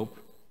of the rope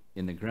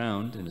in the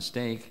ground in a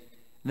stake,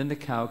 and then the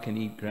cow can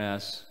eat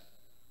grass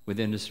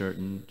within a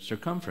certain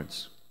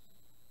circumference,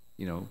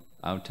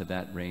 out to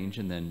that range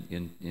and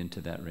then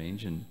into that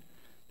range, and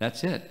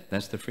that's it.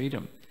 That's the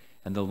freedom.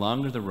 And the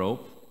longer the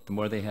rope, the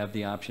more they have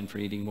the option for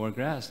eating more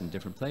grass in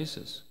different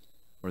places.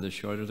 Or the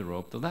shorter the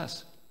rope, the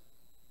less.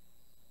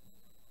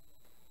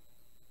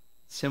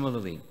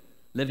 Similarly,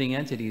 living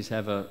entities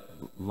have a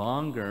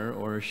longer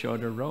or a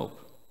shorter rope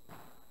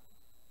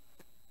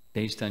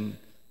based on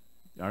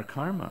our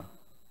karma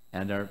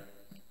and our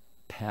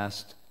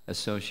past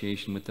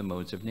association with the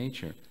modes of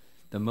nature.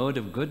 The mode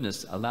of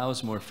goodness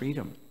allows more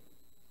freedom.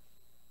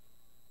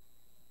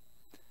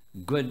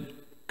 Good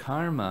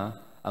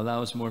karma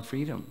allows more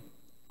freedom.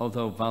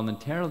 Although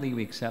voluntarily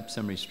we accept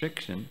some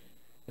restriction,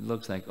 it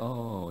looks like,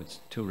 oh, it's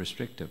too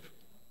restrictive.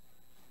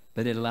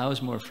 But it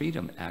allows more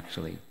freedom,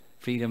 actually.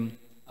 Freedom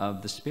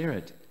of the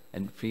spirit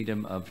and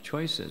freedom of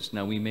choices.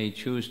 Now, we may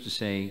choose to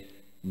say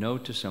no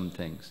to some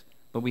things,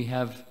 but we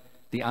have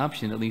the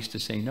option at least to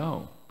say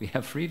no. We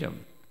have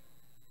freedom.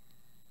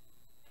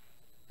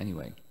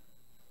 Anyway.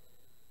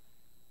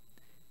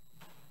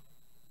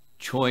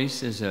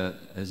 Choice is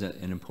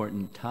an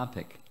important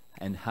topic,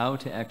 and how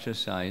to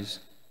exercise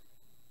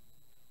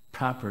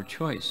proper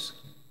choice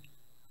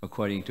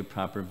according to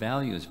proper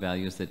values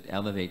that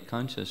elevate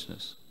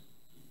consciousness,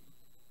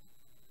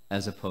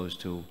 as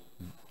opposed to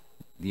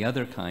the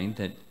other kind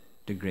that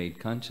degrade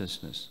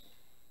consciousness.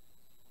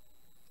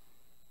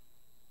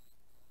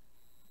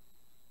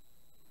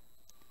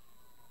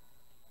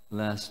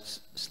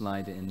 Last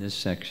slide in this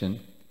section.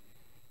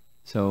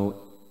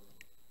 So,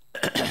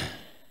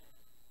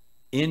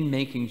 in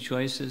making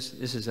choices,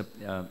 this is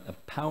a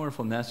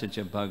powerful message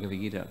of Bhagavad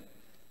Gita.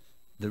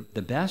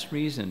 The best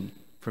reason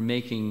for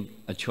making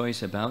a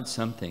choice about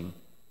something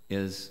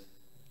is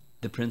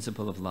the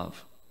principle of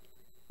love.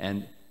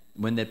 And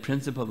when that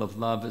principle of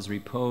love is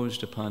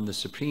reposed upon the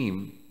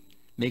Supreme,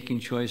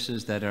 making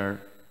choices that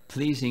are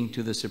pleasing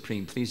to the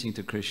Supreme, pleasing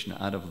to Krishna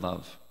out of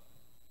love.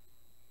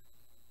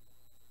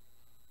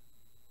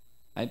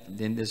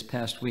 In this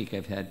past week,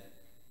 I've had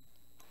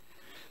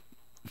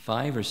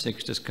 5 or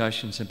 6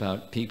 discussions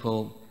about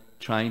people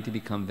trying to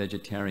become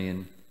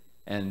vegetarian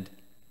and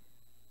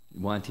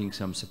wanting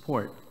some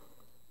support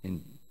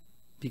in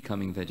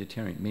becoming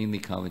vegetarian, mainly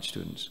college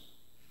students.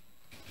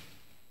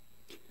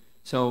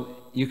 So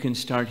you can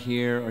start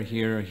here or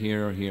here or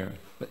here or here.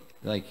 But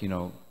like,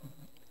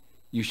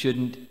 you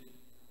shouldn't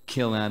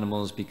kill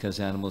animals because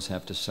animals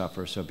have to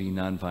suffer, so be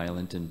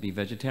nonviolent and be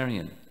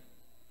vegetarian.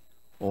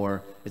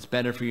 Or it's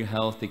better for your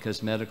health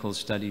because medical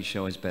studies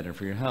show it's better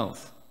for your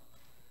health.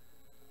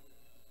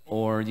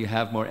 Or you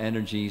have more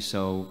energy,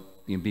 so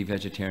you be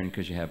vegetarian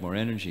because you have more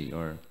energy.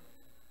 Or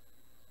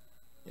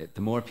if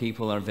the more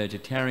people are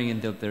vegetarian,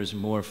 there's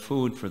more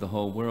food for the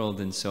whole world,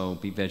 and so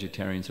be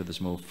vegetarian so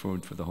there's more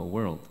food for the whole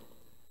world,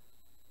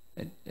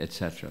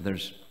 etc.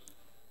 There's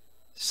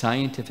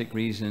scientific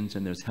reasons,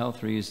 and there's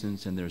health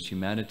reasons, and there's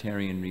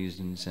humanitarian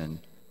reasons, and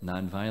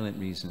nonviolent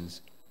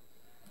reasons.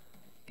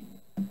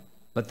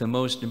 But the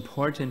most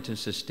important and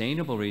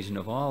sustainable reason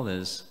of all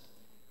is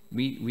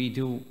we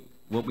do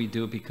what we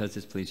do because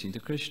it's pleasing to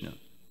Krishna.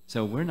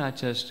 So we're not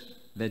just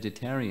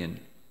vegetarian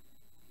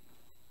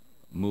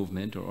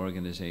movement or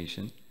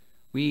organization.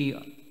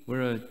 We're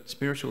a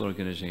spiritual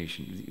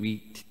organization.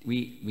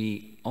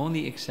 We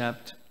only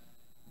accept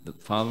the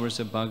followers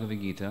of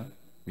Bhagavad Gita,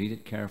 read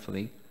it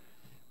carefully.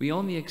 We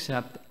only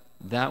accept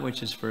that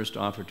which is first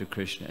offered to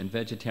Krishna, and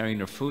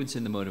vegetarian or foods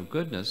in the mode of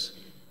goodness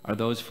are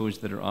those foods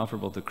that are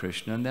offerable to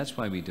Krishna, and that's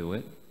why we do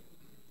it,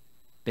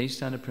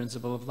 based on a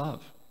principle of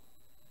love.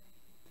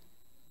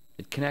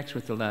 It connects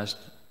with the last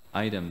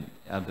item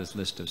of this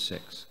list of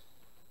 6.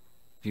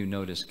 If you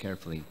notice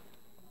carefully,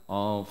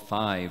 all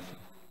 5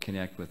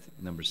 connect with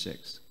number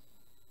 6.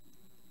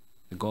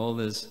 The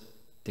goal is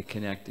to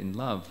connect in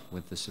love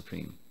with the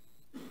Supreme.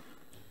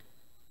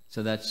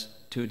 So that's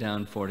 2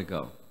 down, 4 to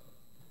go.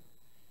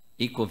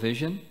 Equal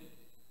vision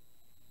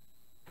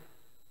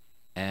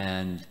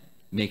and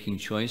making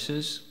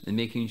choices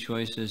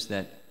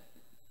that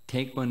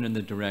take one in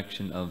the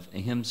direction of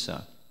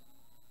ahimsa,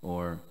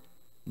 or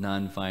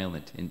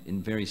non-violent.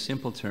 In very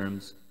simple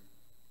terms,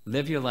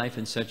 live your life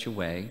in such a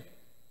way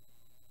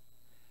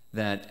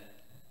that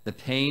the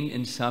pain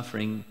and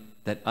suffering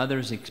that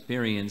others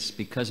experience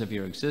because of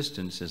your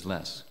existence is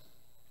less.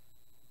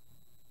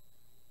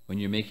 When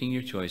you're making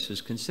your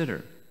choices,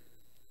 consider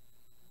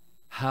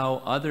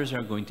how others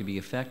are going to be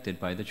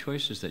affected by the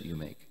choices that you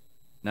make.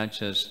 Not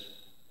just,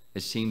 it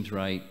seems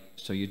right,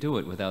 so you do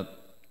it, without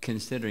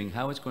considering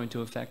how it's going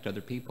to affect other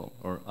people,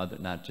 or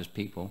not just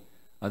people,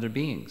 other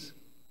beings.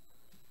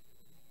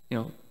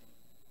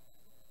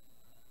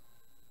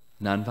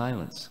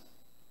 Nonviolence.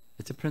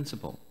 It's a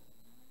principle.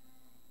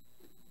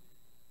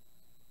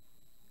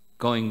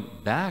 Going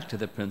back to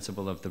the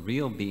principle of the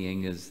real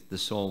being is the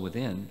soul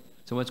within.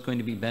 So what's going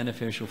to be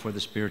beneficial for the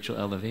spiritual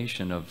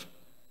elevation of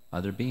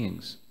other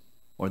beings,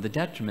 or the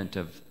detriment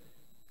of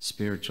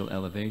spiritual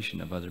elevation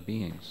of other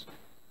beings?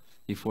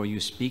 Before you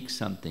speak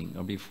something,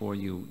 or before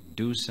you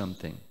do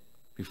something,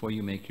 before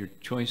you make your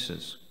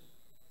choices,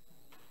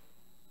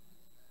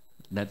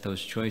 let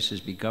those choices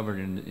be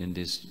governed in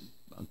this,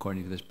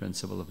 according to this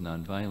principle of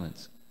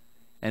nonviolence.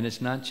 And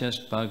it's not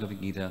just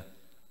Bhagavad Gita.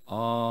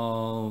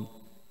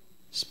 All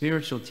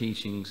spiritual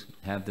teachings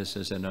have this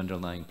as an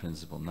underlying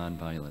principle,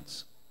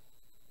 nonviolence.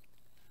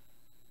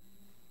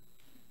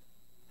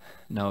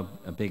 Now,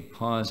 a big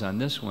pause on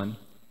this one.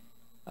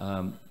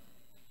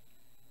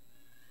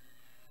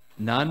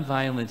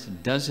 Nonviolence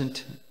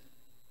doesn't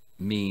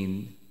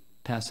mean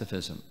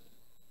pacifism.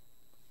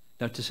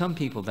 Now, to some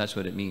people, that's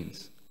what it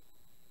means.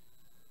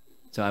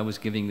 So I was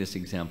giving this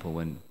example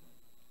when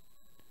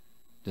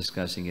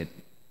discussing it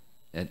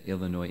at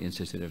Illinois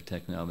Institute of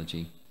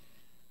Technology.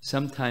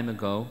 Some time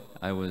ago,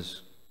 I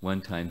was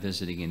one time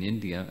visiting in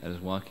India. I was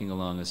walking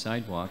along a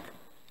sidewalk,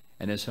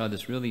 and I saw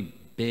this really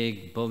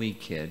big bully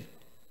kid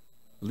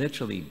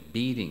literally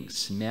beating,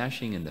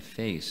 smashing in the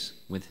face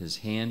with his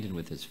hand and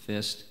with his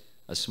fist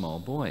a small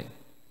boy.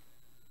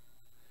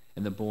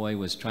 And the boy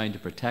was trying to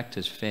protect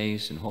his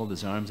face and hold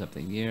his arms up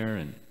in the air,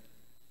 and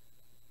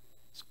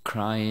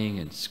crying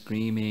and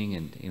screaming,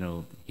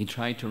 and he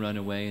tried to run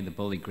away, and the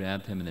bully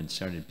grabbed him and then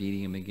started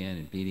beating him again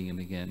and beating him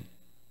again.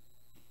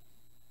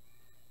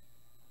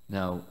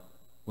 Now,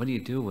 what do you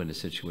do when a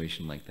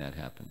situation like that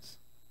happens?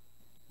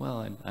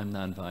 Well, I'm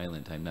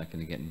nonviolent. I'm not going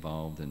to get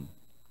involved in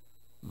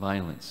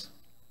violence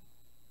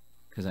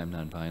because I'm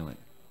nonviolent.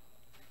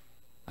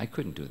 I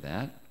couldn't do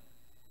that.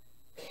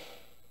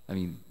 I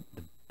mean,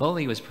 the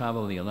bully was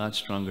probably a lot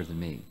stronger than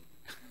me,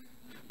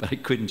 but I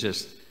couldn't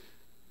just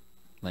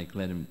let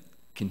him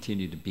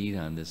continue to beat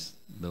on this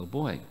little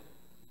boy.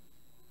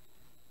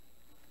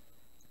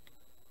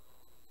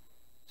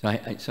 So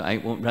I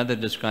won't, rather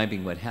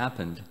describing what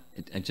happened,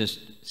 just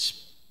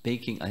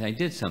speaking, I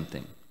did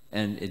something,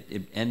 and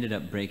it ended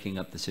up breaking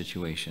up the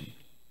situation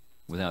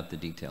without the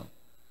detail.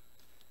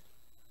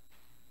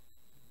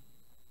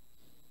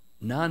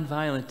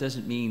 Nonviolent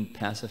doesn't mean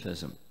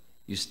pacifism.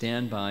 You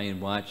stand by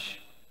and watch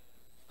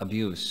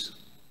abuse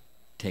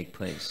take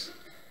place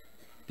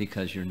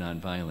because you're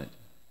nonviolent.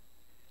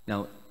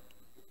 Now,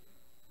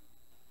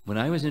 when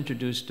I was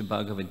introduced to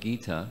Bhagavad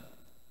Gita,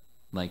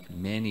 like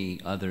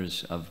many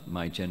others of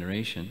my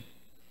generation,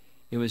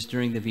 it was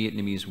during the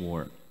Vietnamese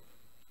War,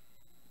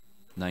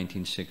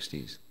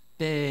 1960s.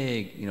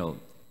 Big,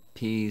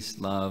 peace,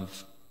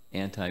 love,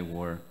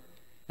 anti-war.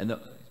 And the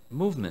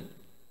movement,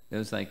 it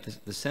was like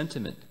the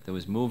sentiment that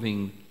was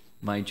moving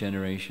my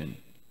generation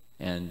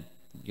and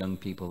young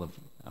people of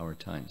our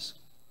times.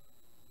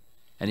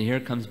 And here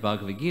comes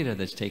Bhagavad Gita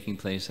that's taking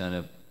place on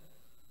a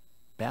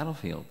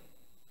battlefield.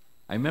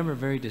 I remember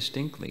very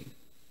distinctly,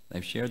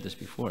 I've shared this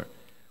before,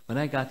 when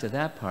I got to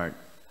that part,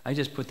 I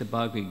just put the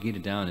Bhagavad Gita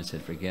down and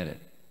said, forget it.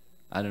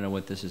 I don't know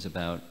what this is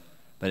about,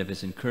 but if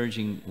it's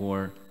encouraging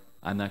war,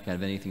 I'm not going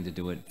to have anything to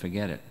do with it.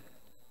 Forget it.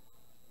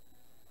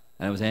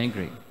 And I was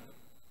angry.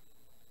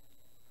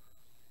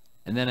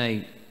 And then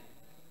a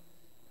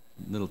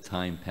little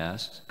time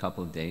passed, a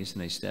couple of days,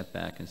 and I stepped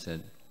back and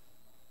said,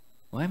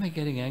 why am I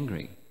getting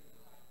angry?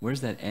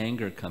 Where's that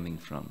anger coming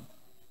from?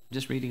 I'm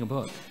just reading a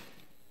book.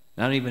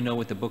 And I don't even know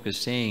what the book is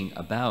saying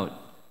about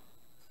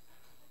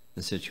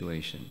the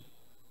situation.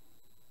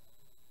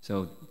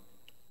 So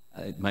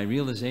my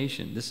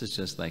realization, this is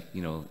just like,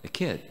 a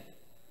kid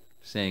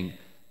saying,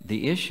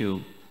 the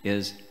issue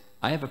is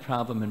I have a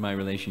problem in my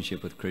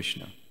relationship with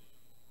Krishna.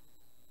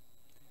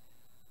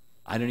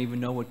 I don't even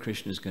know what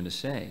Krishna is going to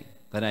say,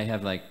 but I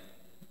have like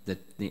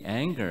the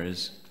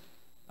angers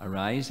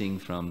arising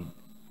from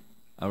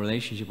a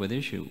relationship with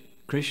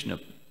Krishna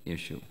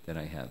issue that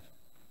I have.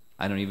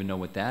 I don't even know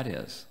what that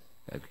is,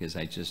 because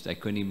I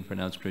couldn't even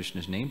pronounce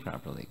Krishna's name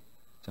properly.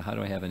 So how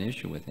do I have an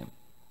issue with him?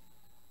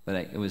 But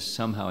it was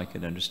somehow I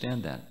could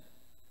understand that.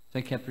 So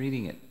I kept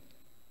reading it.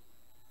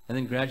 And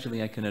then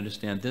gradually I could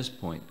understand this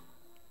point.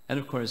 And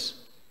of course,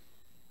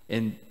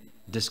 in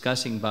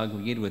discussing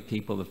Bhagavad Gita with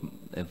people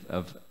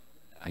of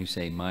I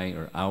say my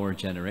or our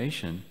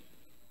generation,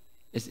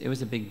 it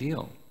was a big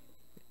deal.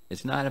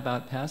 It's not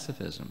about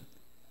pacifism.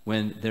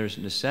 When there's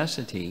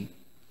necessity,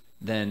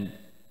 then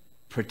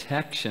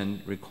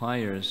protection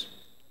requires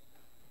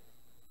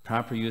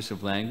proper use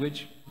of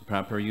language,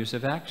 proper use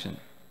of action,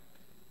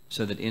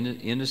 so that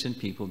innocent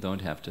people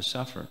don't have to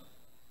suffer.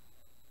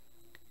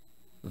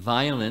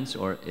 Violence,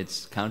 or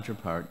its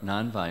counterpart,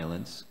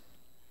 nonviolence,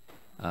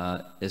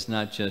 is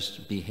not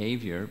just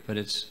behavior, but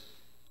it's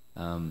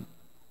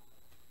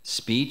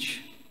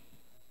speech,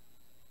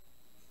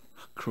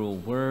 cruel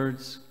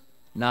words,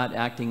 not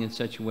acting in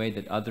such a way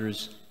that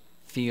others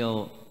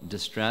feel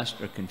distressed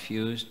or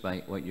confused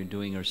by what you're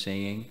doing or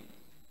saying.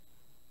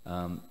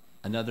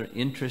 Another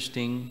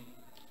interesting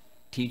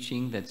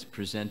teaching that's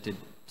presented,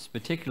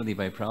 particularly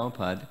by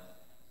Prabhupada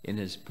in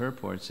his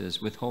purports,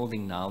 is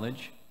withholding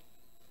knowledge.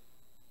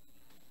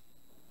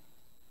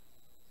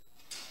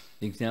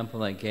 The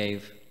example I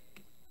gave,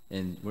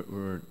 and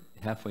we're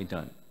halfway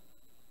done.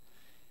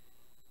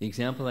 The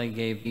example I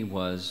gave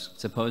was,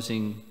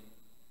 supposing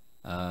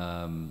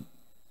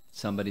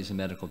somebody's a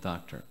medical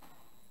doctor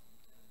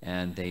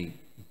and they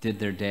did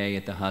their day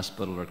at the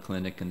hospital or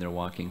clinic and they're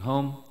walking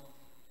home.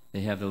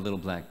 They have their little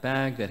black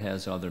bag that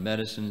has all their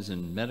medicines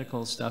and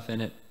medical stuff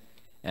in it.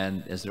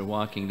 And as they're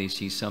walking, they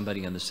see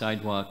somebody on the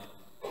sidewalk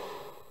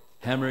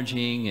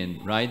hemorrhaging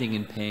and writhing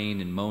in pain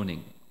and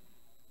moaning.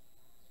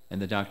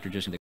 And the doctor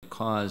just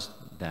caused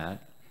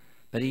that.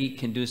 But he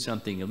can do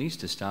something at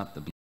least to stop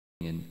the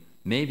bleeding and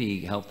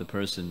maybe help the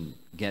person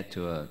get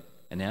to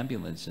an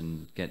ambulance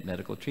and get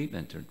medical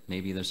treatment, or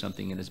maybe there's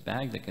something in his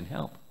bag that can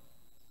help.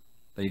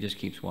 But he just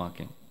keeps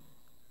walking.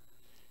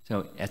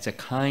 So it's a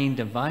kind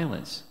of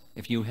violence.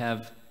 If you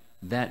have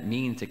that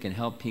means that can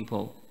help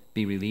people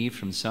be relieved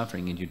from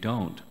suffering and you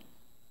don't,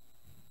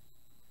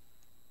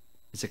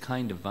 it's a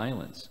kind of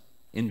violence,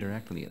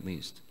 indirectly at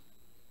least.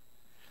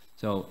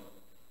 So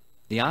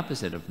the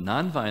opposite of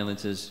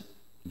nonviolence is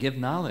give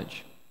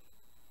knowledge.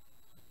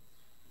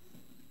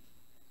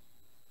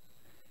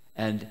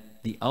 And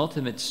the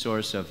ultimate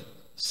source of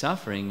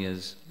suffering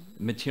is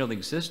material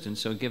existence,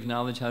 so give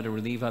knowledge how to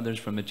relieve others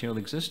from material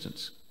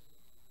existence.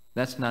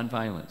 That's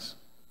nonviolence.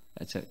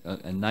 That's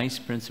a nice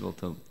principle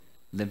to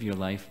live your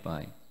life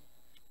by.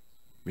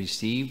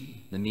 Receive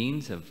the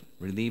means of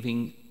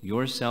relieving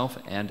yourself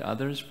and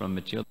others from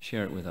material,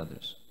 share it with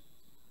others.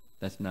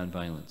 That's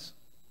nonviolence.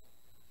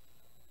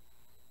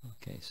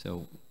 Okay,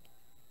 so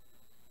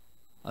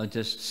I'll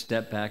just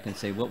step back and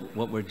say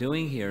what we're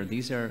doing here,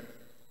 these are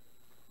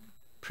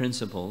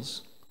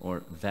principles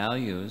or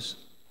values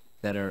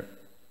that are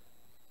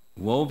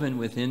woven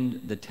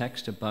within the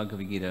text of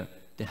Bhagavad Gita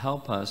to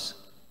help us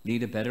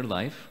lead a better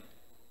life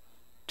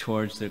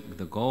towards the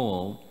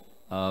goal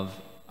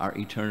of our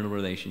eternal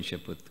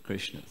relationship with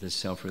Krishna, this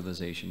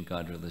self-realization,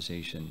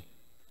 God-realization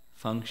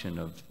function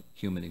of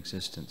human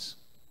existence.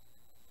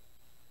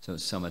 So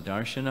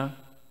samadarshana,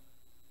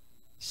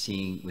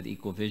 seeing with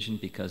equal vision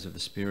because of the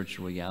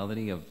spiritual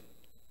reality of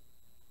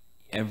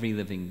every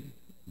living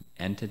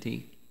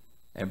entity,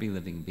 every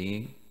living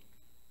being.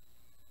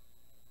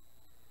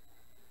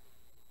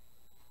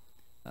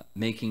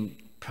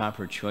 Making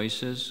proper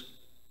choices,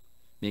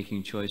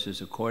 making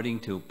choices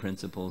according to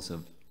principles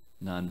of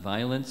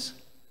nonviolence.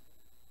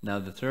 Now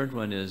the third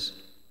one is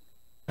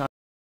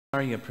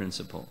Acharya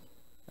principle.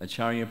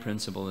 Acharya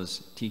principle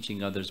is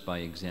teaching others by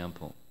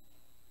example.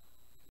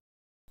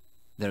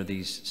 There are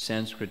these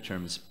Sanskrit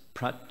terms,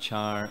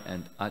 prachar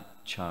and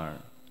achar.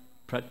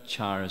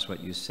 Prachar is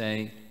what you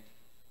say,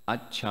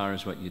 achar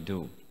is what you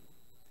do.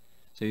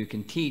 So you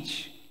can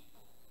teach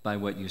by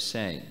what you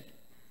say.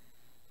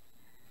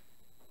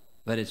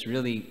 But it's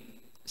really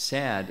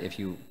sad if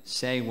you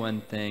say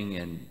one thing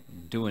and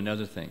do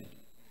another thing.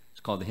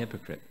 It's called the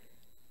hypocrite.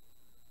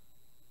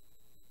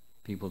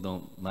 People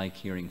don't like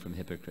hearing from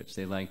hypocrites.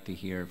 They like to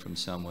hear from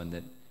someone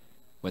that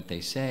what they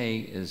say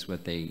is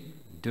what they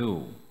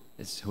do.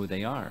 It's who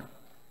they are,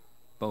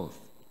 both.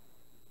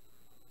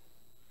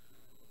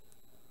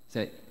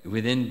 So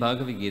within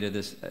Bhagavad Gita,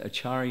 this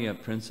acharya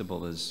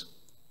principle is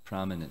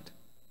prominent.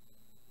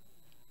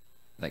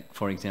 Like,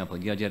 for example,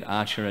 yad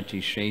acharati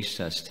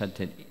shreshtas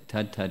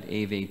tad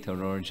eve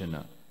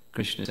tarorjana.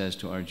 Krishna says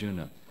to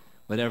Arjuna,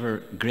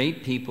 whatever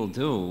great people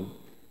do,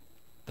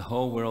 the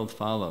whole world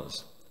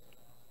follows.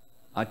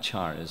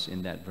 Achar is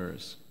in that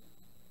verse.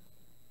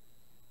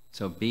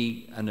 So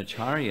be an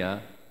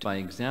acharya by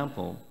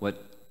example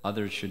what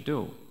others should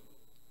do.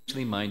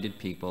 Spiritually minded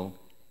people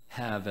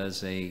have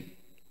as an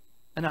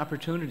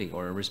opportunity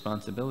or a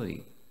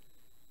responsibility.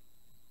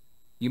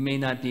 You may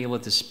not be able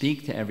to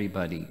speak to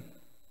everybody,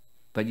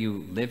 but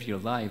you live your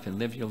life and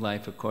live your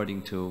life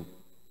according to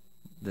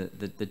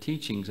the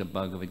teachings of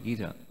Bhagavad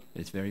Gita.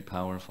 It's very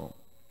powerful.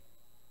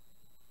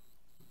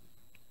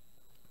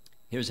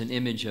 Here's an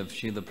image of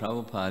Srila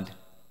Prabhupada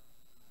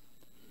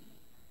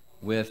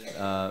with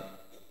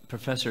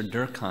Professor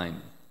Durkheim.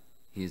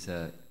 He's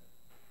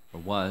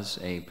was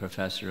a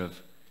professor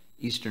of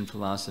Eastern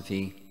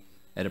philosophy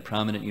at a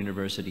prominent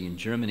university in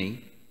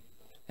Germany.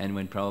 And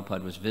when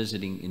Prabhupada was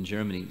visiting in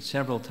Germany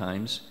several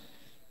times,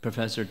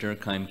 Professor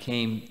Durkheim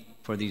came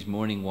for these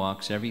morning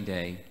walks every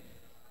day,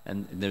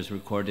 and there's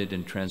recorded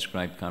and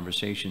transcribed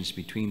conversations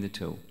between the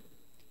two.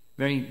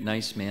 Very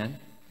nice man,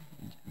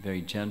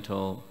 very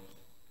gentle,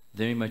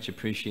 very much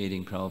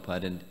appreciating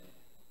Prabhupada. And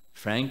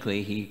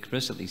frankly, he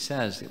explicitly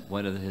says that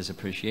one of his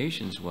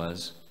appreciations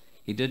was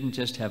he didn't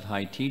just have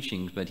high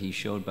teachings, but he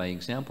showed by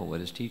example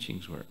what his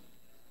teachings were.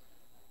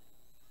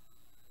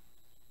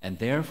 And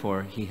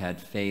therefore, he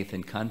had faith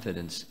and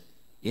confidence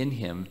in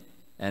him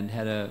and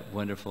had a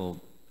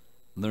wonderful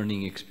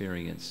learning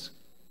experience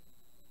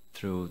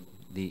through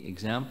the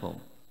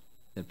example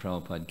that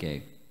Prabhupada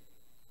gave.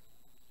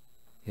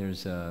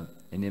 Here's an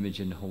image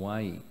in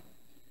Hawaii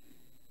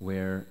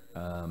where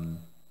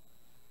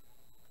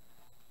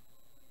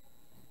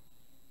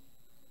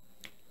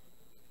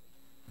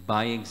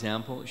by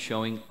example,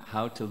 showing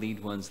how to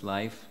lead one's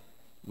life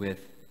with,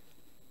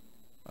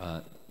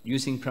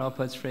 using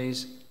Prabhupada's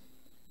phrase,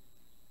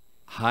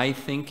 high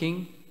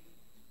thinking,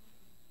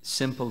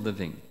 simple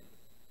living.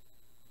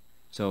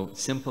 So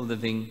simple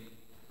living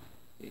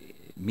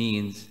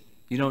means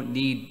you don't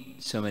need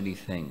so many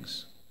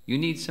things. You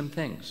need some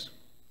things.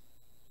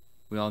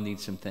 We all need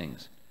some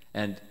things.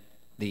 And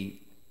the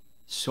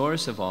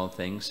source of all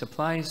things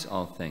supplies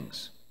all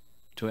things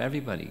to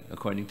everybody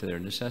according to their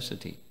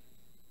necessity.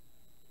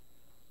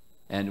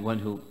 And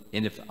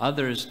if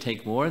others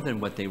take more than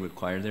what they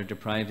require, they're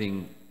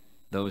depriving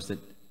those that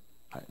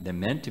they're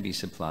meant to be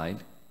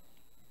supplied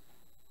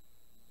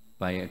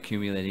by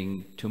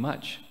accumulating too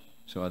much,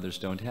 so others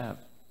don't have.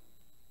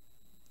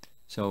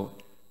 So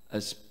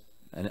as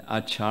an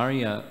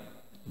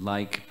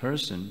acharya-like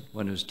person,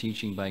 one who's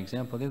teaching by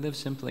example, they live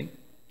simply,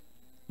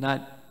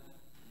 not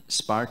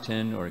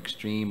Spartan or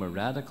extreme or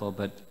radical,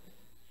 but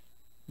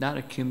not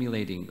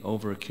accumulating,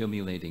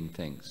 over-accumulating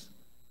things.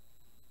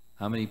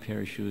 How many pair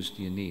of shoes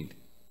do you need?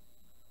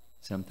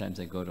 Sometimes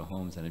I go to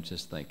homes and it's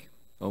just like,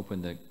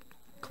 open the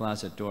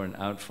closet door and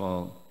out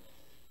fall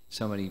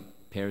so many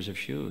pairs of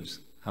shoes.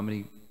 How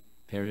many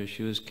pairs of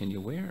shoes can you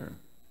wear?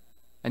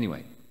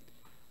 Anyway,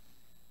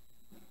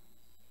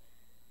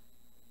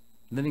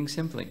 living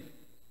simply.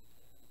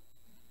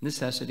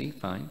 Necessity,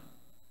 fine.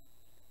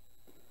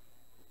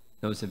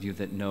 Those of you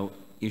that know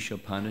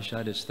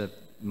Ishopanishad, it's the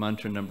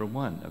mantra number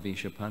 1 of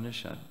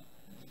Ishopanishad.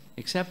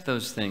 Accept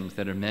those things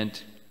that are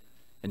meant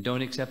and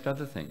don't accept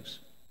other things,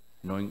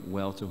 knowing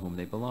well to whom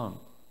they belong.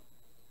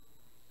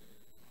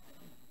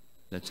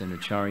 That's an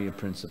acharya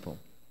principle.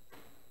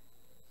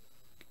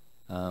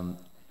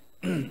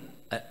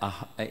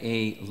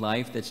 A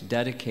life that's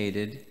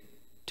dedicated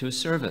to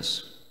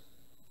service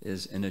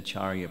is an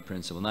acharya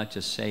principle. Not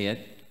just say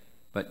it,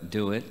 but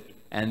do it.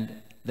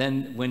 And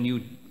then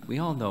we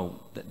all know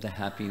the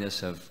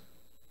happiness of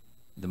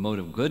the mode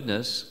of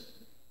goodness,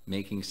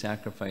 making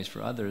sacrifice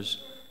for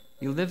others.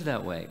 You live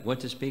that way. What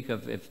to speak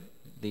of if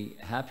the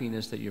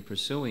happiness that you're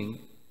pursuing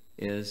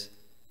is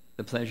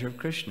the pleasure of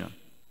Krishna?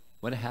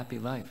 What a happy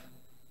life.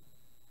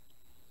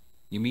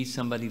 You meet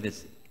somebody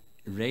that's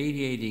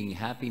radiating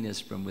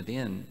happiness from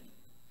within,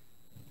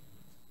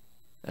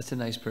 that's a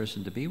nice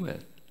person to be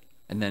with.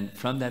 And then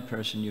from that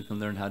person you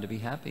can learn how to be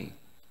happy.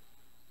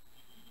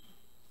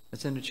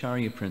 That's an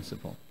acharya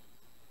principle.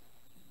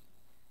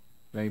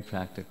 Very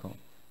practical.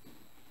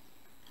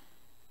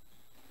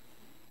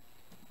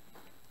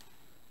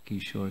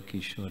 Kishore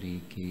Kishori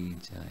ki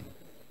jai.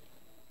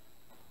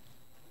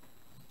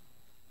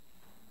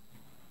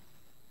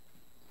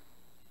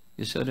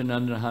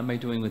 Yashodananda, how am I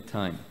doing with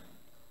time?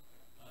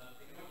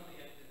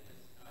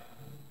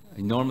 I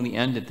normally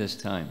end at this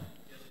time.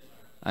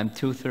 I'm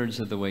 2/3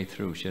 of the way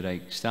through. Should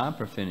I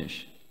stop or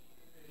finish?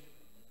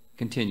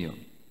 Continue.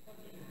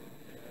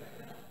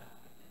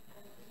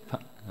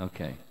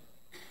 Okay.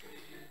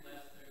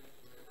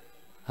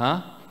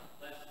 Huh?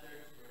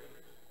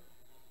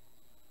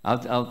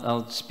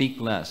 I'll speak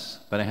less,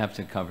 but I have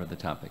to cover the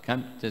topic.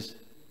 I'm just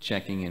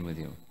checking in with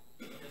you.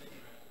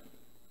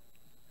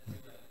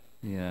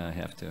 Yeah, I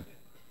have to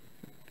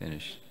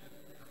finish.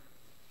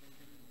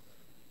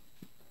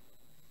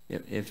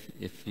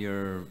 If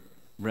you're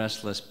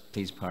restless,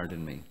 please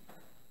pardon me.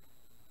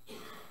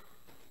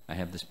 I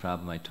have this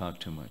problem, I talk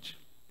too much.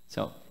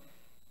 So,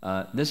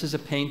 this is a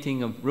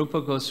painting of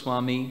Rupa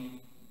Goswami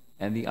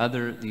and the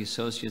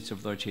associates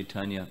of Lord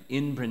Chaitanya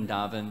in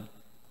Vrindavan,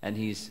 and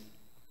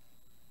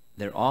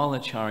they're all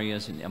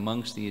acharyas, and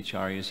amongst the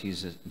acharyas,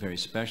 he's a very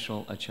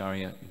special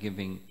acharya,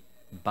 giving,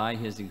 by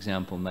his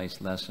example, nice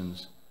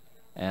lessons,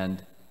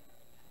 and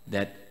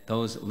that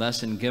those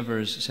lesson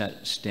givers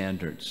set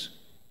standards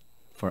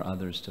for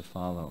others to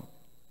follow.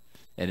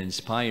 It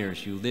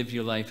inspires, you live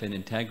your life in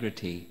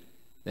integrity,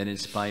 that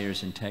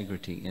inspires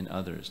integrity in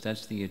others.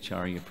 That's the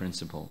acharya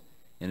principle.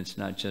 And it's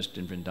not just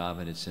in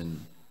Vrindavan, it's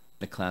in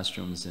the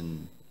classrooms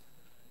in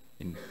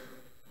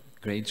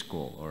grade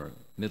school or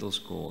middle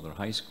school or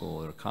high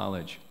school or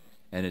college.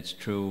 And it's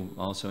true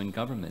also in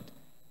government.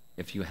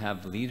 If you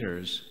have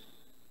leaders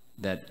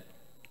that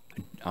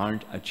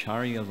aren't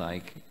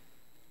acharya-like,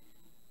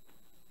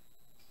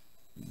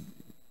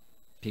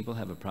 people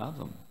have a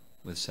problem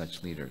with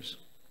such leaders.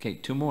 Okay,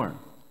 2 more.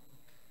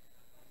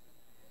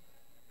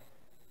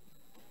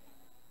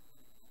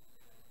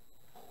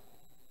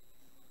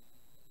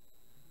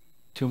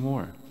 Two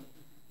more.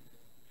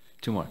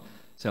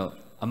 So,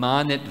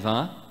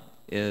 amanitva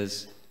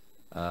is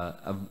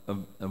a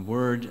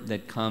word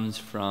that comes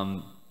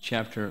from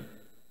chapter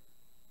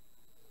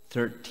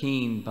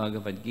 13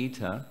 Bhagavad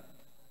Gita.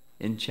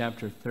 In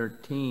chapter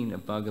 13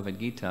 of Bhagavad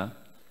Gita,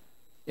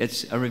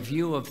 it's a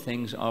review of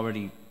things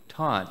already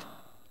taught,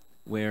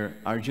 where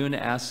Arjuna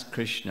asks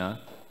Krishna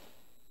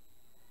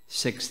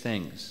 6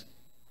 things.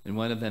 And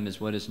one of them is,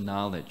 what is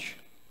knowledge?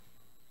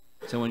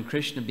 So when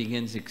Krishna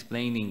begins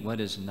explaining what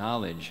is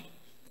knowledge,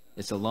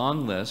 it's a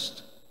long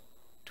list,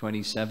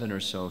 27 or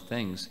so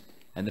things,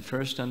 and the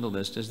first on the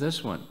list is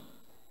this one.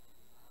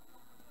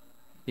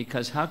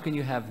 Because how can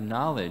you have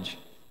knowledge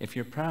if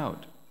you're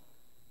proud?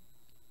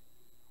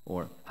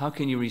 Or how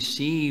can you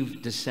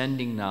receive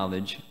descending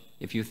knowledge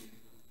if you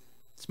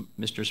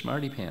Mr.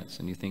 Smarty Pants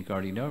and you think you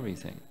already know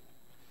everything?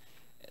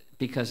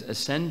 Because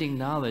ascending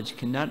knowledge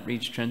cannot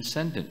reach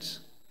transcendence.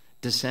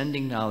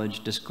 Descending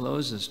knowledge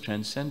discloses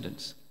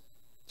transcendence.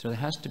 So there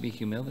has to be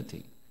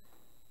humility.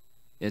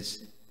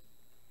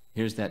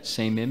 Here's that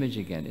same image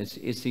again.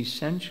 It's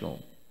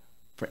essential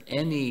for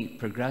any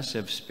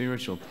progressive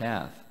spiritual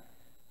path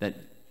that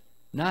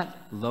not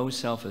low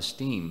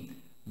self-esteem,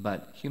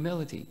 but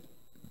humility.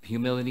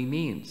 Humility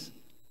means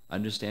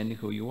understanding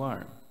who you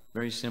are,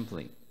 very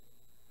simply.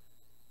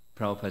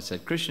 Prabhupada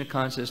said, Krishna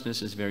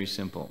consciousness is very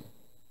simple.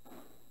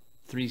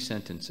 3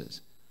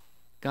 sentences.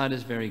 God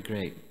is very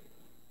great.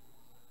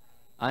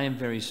 I am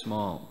very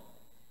small.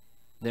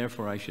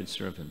 Therefore, I should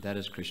serve him. That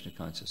is Krishna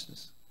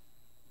consciousness.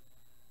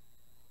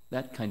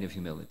 That kind of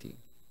humility.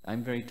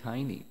 I'm very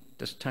tiny.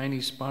 This tiny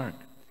spark.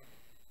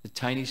 The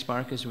tiny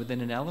spark is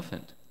within an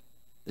elephant.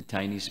 The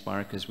tiny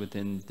spark is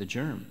within the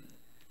germ.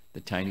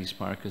 The tiny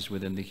spark is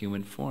within the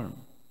human form.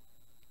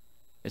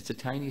 It's a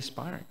tiny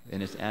spark,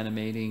 and it's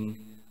animating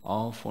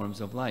all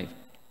forms of life.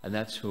 And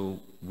that's who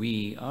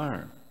we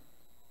are.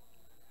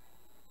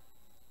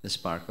 The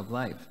spark of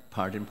life,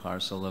 part and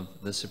parcel of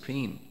the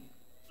Supreme,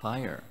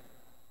 fire,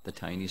 the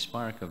tiny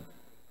spark of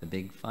the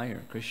big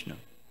fire, Krishna.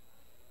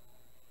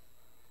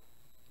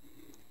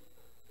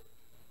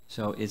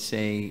 So it's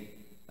a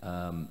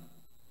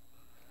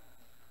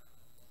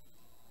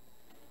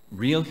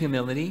real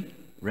humility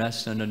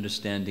rests on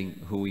understanding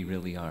who we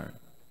really are.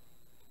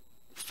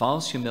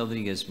 False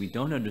humility is we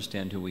don't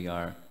understand who we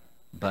are,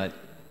 but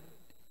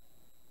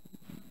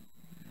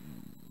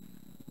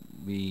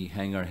we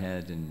hang our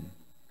head, and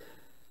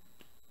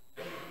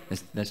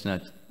that's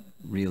not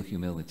real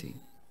humility.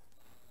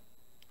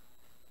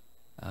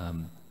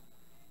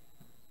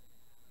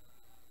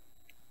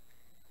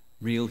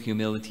 Real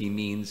humility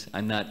means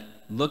I'm not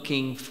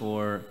looking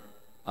for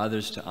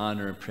others to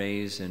honor,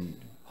 praise, and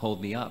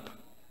hold me up,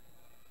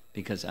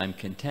 because I'm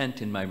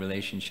content in my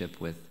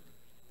relationship with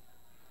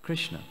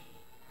Krishna.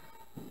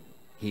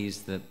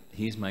 He's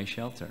my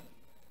shelter.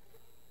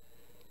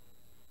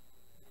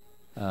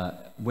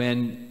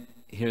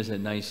 Here's a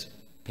nice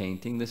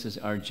painting. This is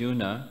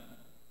Arjuna,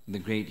 the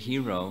great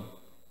hero,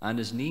 on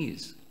his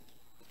knees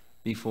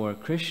before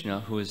Krishna,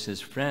 who is his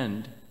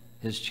friend,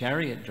 his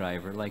chariot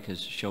driver, like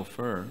his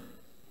chauffeur,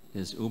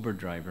 his Uber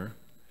driver,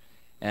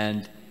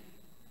 and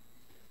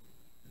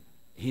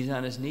he's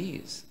on his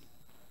knees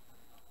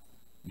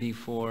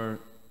before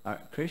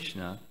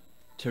Krishna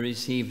to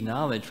receive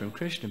knowledge from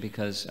Krishna,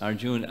 because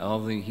Arjuna,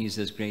 although he's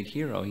this great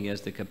hero, he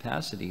has the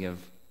capacity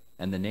of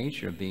and the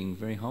nature of being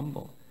very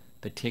humble,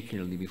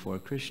 particularly before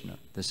Krishna,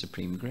 the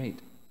Supreme Great.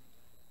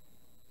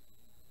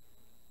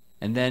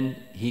 And then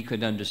he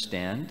could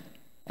understand,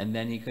 and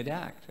then he could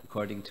act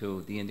according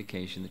to the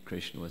indication that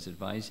Krishna was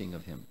advising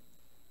of him.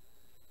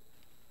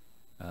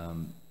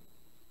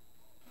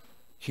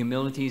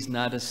 Humility is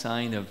not a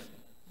sign of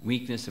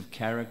weakness of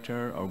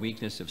character or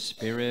weakness of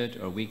spirit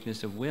or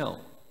weakness of will.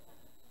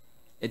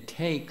 It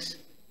takes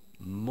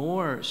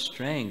more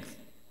strength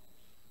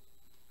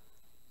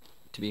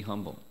to be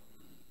humble.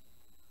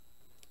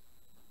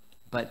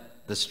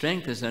 But the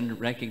strength is in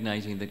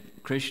recognizing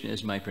that Krishna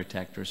is my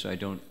protector, so I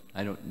don't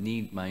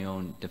need my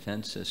own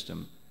defense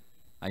system.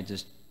 I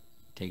just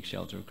take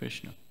shelter of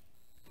Krishna.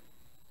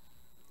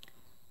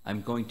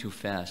 I'm going too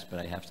fast, but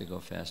I have to go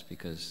fast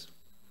because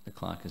the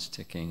clock is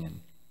ticking and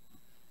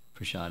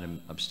Prasadam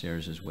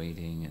upstairs is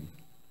waiting and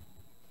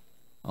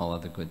all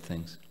other good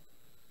things.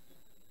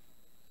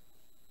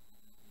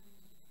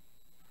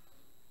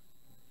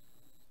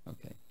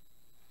 Okay.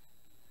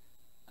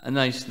 A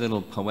nice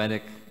little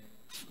poetic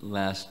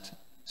last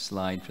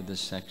slide for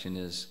this section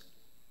is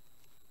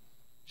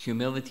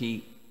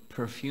humility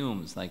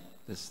perfumes, like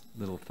this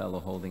little fellow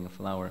holding a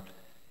flower.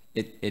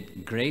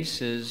 It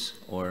graces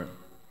or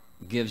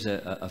gives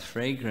a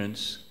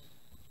fragrance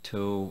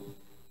to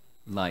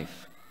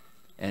life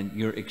and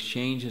your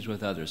exchanges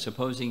with others.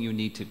 Supposing you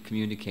need to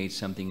communicate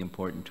something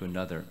important to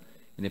another,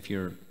 and if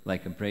you're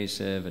like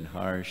abrasive and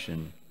harsh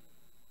and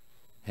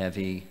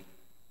heavy,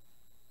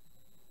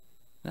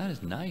 not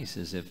as nice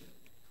as if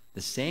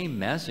the same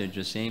message,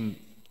 the same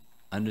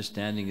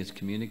understanding is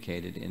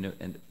communicated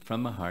and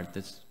from a heart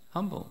that's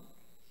humble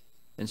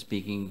and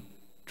speaking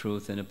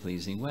truth in a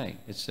pleasing way.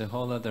 It's a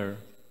whole other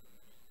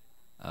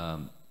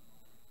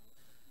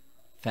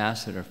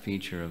facet or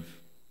feature of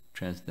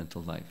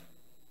transcendental life,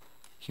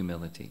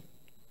 humility.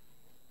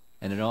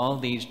 And it all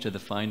leads to the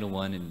final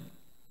one, and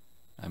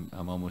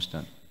I'm almost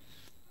done.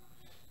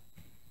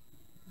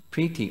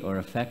 Priti, or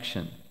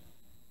affection.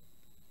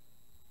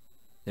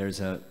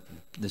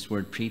 This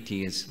word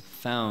priti is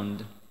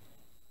found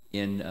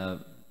in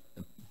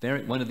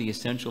one of the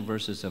essential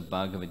verses of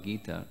Bhagavad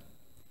Gita,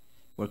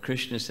 where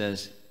Krishna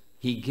says,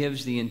 he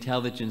gives the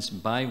intelligence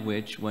by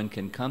which one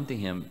can come to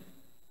him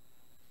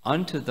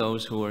unto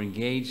those who are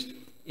engaged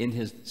in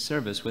his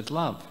service with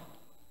love.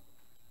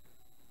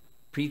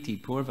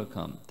 Priti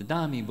purvakam,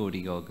 dadami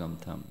bodhi yogam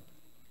tam,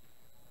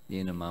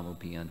 yena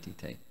mamupiyanti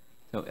te.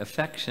 So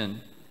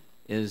affection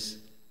is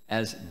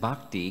as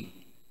bhakti,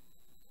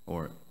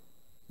 or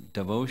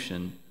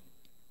devotion,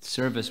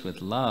 service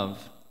with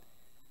love,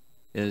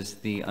 is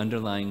the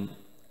underlying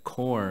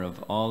core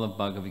of all of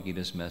Bhagavad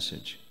Gita's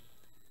message.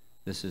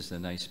 This is a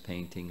nice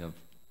painting of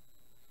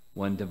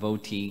one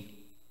devotee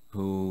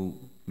who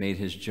made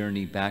his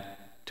journey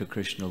back to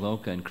Krishna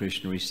Loka, and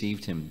Krishna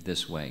received him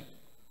this way.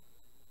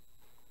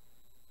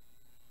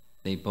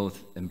 They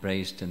both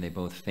embraced and they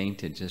both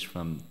fainted just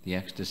from the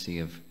ecstasy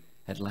of,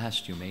 at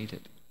last you made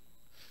it.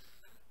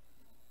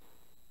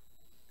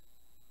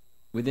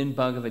 Within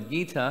Bhagavad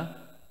Gita,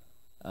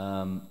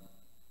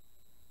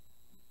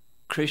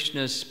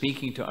 Krishna is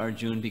speaking to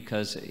Arjuna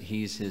because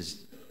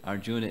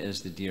Arjuna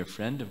is the dear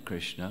friend of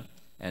Krishna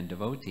and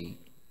devotee,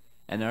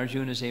 and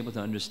Arjuna is able to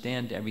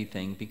understand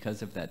everything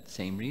because of that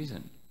same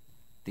reason,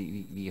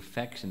 the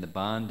affection, the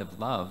bond of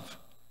love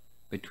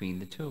between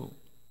the two.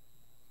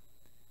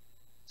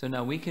 So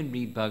now we can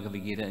read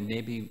Bhagavad Gita and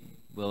maybe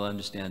we'll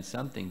understand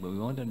something, but we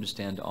won't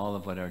understand all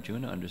of what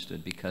Arjuna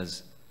understood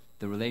because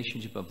the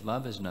relationship of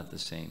love is not the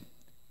same.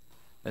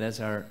 But as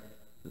our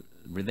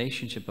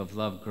relationship of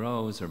love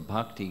grows, or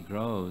bhakti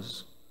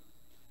grows,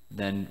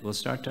 then we'll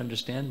start to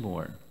understand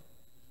more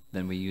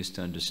than we used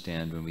to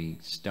understand when we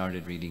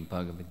started reading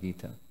Bhagavad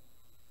Gita.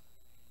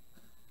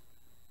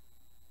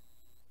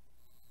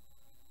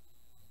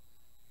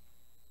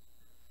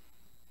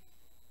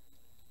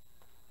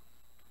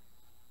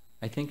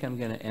 I think I'm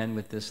going to end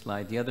with this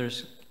slide. The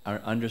others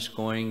are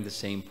underscoring the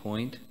same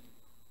point.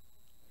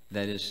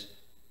 That is,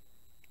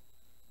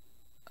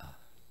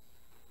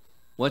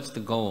 what's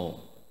the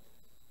goal?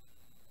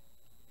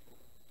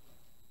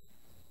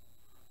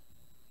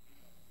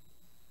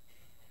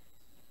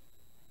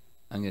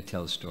 I'm going to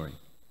tell a story.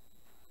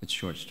 It's a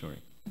short story.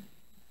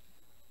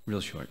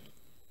 Real short.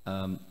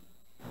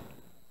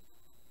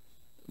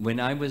 When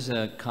I was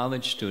a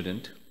college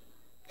student,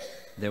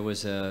 there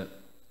was a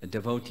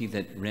devotee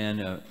that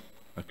ran or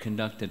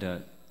conducted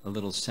a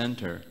little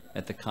center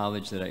at the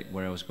college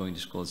where I was going to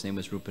school. His name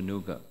was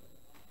Rupanuga.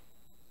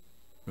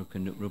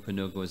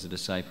 Rupanuga was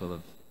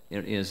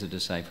is a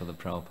disciple of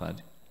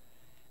Prabhupada.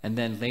 And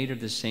then later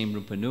the same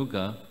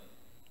Rupanuga,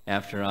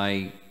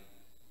 after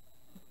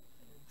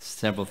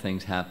several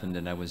things happened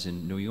and I was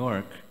in New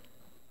York,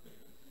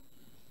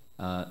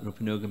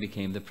 Rupanuga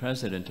became the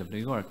president of New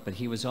York, but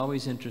he was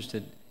always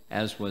interested,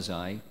 as was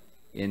I,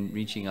 in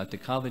reaching out to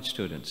college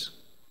students.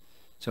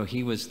 So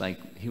he was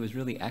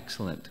really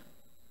excellent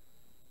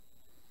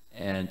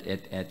and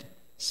at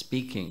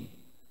speaking,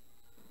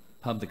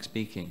 public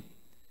speaking.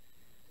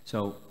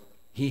 So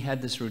he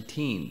had this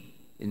routine,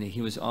 and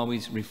he was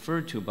always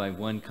referred to by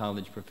one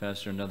college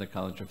professor, another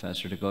college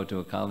professor, to go to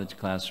a college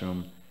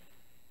classroom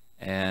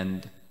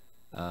and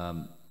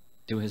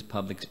do his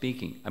public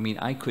speaking. I mean,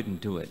 I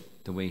couldn't do it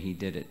the way he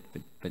did it,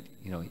 but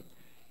you know,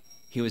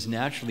 he was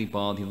naturally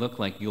bald. He looked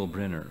like Yul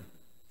Brynner.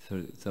 For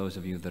those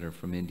of you that are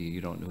from India,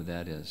 you don't know who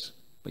that is.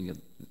 But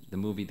the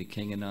movie The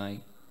King and I,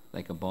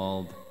 like a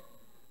bald,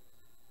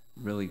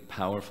 really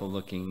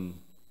powerful-looking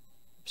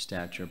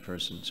stature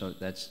person. So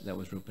that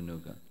was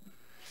Rupanuga.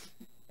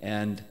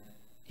 And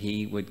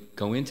he would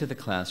go into the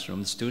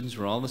classroom. The students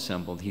were all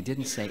assembled. He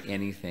didn't say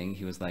anything.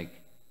 He was like,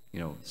 you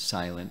know,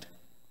 silent.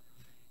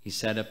 He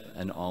set up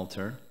an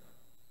altar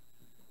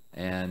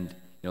and,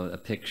 you know, a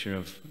picture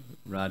of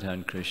Radha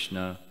and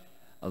Krishna,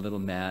 a little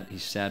mat. He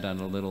sat on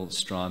a little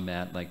straw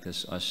mat like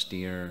this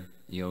austere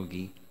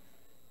yogi.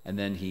 And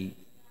then he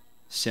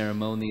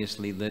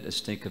ceremoniously lit a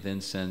stick of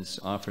incense,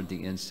 offered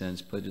the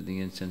incense, put it in the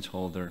incense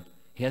holder.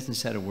 He hasn't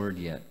said a word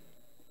yet.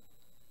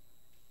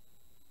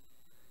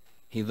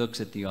 He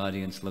looks at the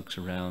audience, looks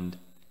around,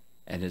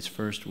 and his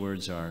first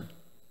words are,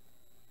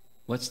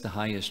 "What's the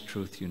highest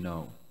truth you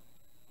know?"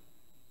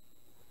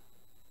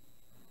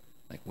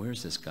 Like,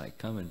 where's this guy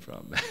coming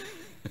from?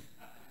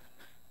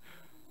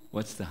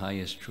 What's the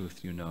highest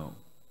truth you know?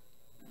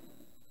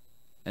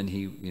 And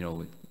he, you know,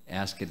 would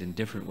ask it in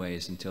different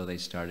ways until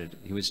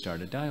he would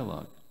start a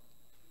dialogue.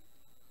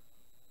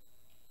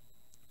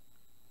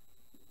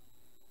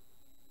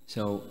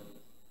 So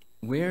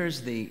where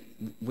is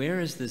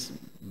this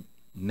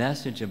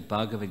message of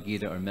Bhagavad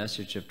Gita or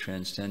message of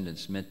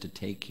transcendence meant to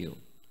take you?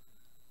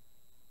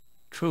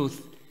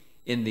 Truth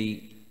in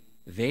the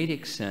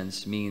Vedic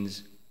sense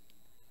means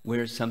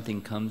where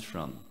something comes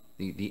from.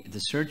 The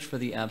search for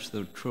the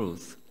absolute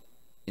truth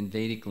in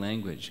Vedic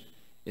language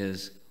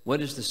is,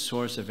 what is the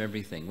source of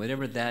everything?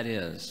 Whatever that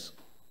is,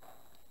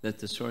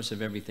 that's the source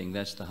of everything,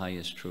 that's the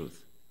highest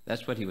truth.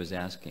 That's what he was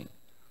asking.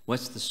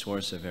 What's the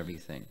source of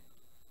everything?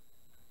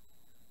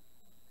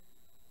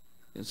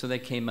 And so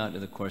that came out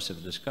in the course of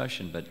the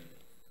discussion, but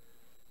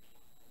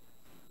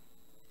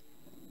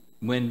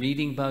when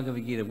reading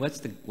Bhagavad Gita, what's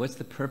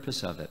the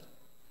purpose of it?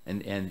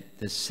 And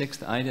the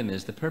sixth item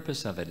is, the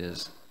purpose of it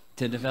is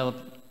to develop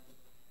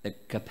the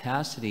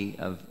capacity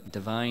of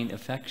divine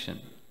affection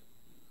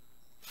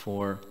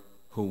for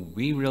who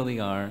we really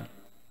are,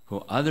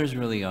 who others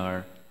really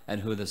are,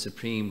 and who the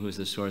Supreme, who's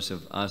the source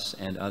of us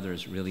and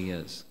others, really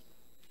is.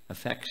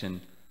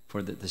 Affection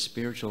for the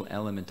spiritual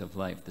element of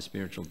life, the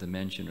spiritual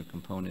dimension or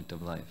component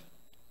of life.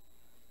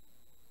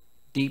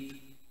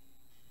 Deep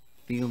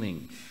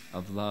feeling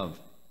of love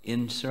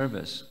in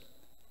service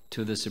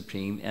to the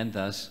Supreme and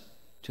thus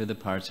to the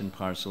parts and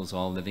parcels,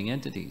 all living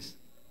entities.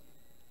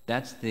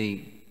 That's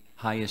the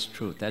highest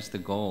truth. That's the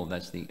goal.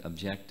 That's the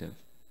objective,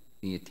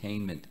 the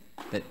attainment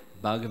that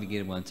Bhagavad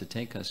Gita wants to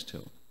take us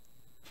to.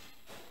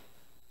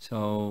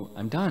 So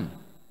I'm done.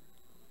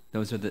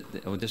 Those are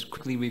I'll just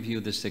quickly review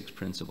the 6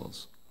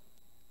 principles.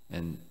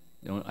 And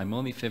you know, I'm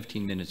only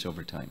 15 minutes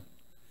over time.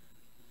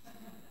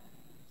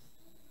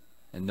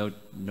 And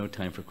no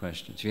time for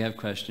questions. If you have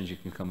questions, you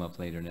can come up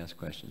later and ask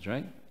questions,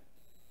 right?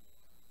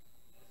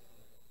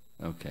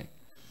 Okay.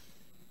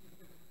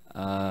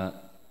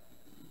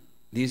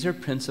 These are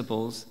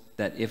principles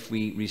that if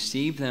we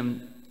receive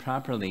them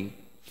properly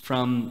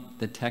from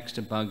the text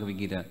of Bhagavad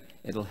Gita,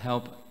 it'll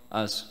help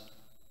us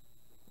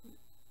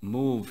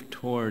move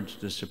towards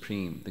the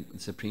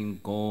supreme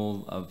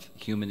goal of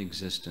human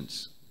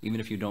existence, even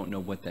if you don't know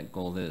what that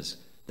goal is.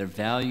 They're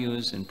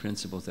values and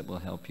principles that will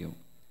help you.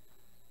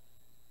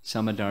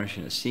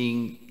 Samadarshana,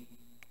 seeing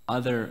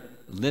other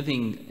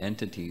living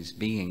entities,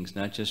 beings,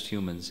 not just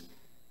humans,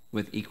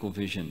 with equal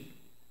vision.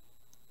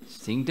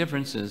 Seeing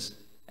differences,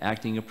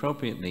 acting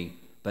appropriately,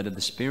 but at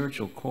the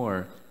spiritual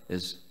core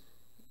is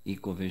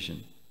equal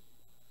vision.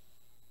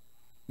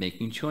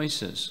 Making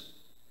choices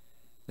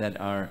that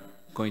are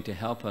going to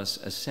help us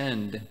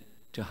ascend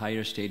to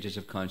higher stages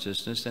of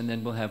consciousness, and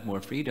then we'll have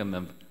more freedom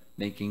of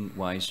making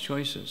wise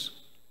choices.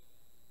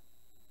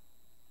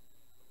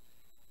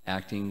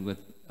 Acting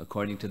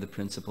according to the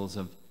principles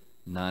of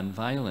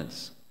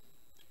nonviolence.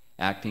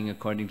 Acting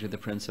according to the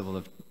principle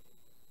of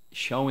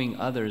showing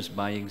others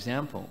by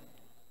example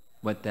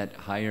what that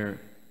higher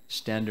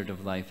standard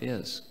of life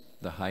is,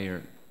 the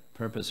higher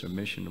purpose or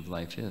mission of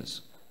life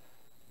is.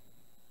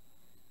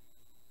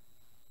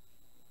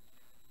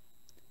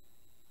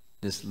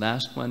 This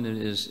last one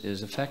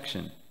is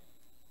affection.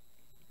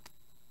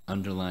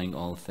 Underlying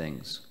all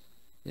things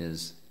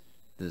is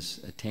this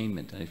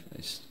attainment. I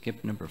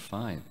skipped number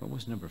 5. What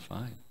was number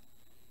 5?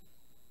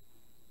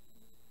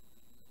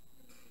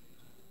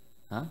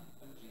 Huh?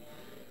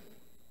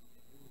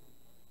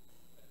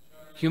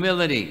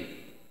 Humility.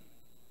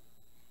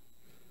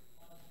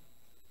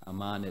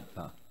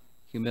 Amanitva.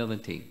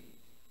 Humility.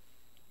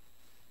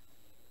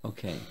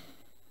 Okay.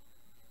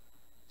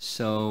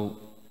 So,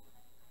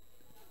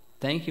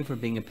 thank you for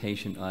being a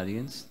patient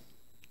audience.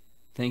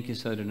 Thank you,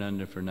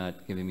 Sadananda, for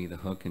not giving me the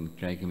hook and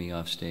dragging me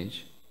off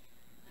stage.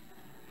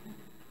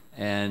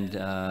 And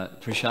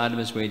Prasadam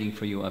is waiting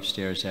for you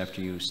upstairs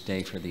after you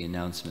stay for the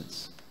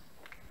announcements.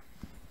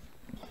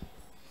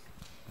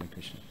 Hare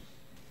Krishna.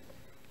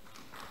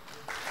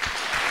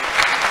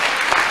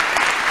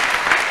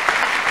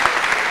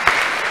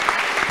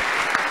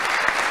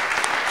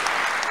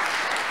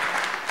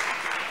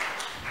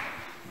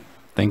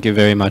 Thank you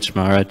very much,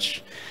 Maharaj.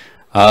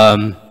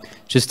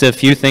 Just a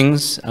few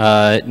things.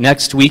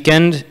 Next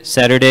weekend,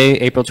 Saturday,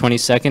 April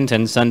 22nd,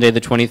 and Sunday,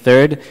 the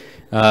 23rd,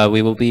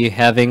 we will be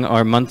having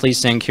our monthly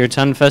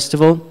Sankirtan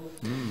Festival.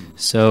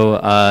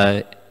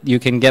 So you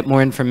can get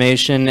more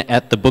information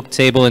at the book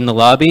table in the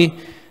lobby.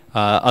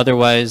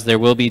 Otherwise, there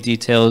will be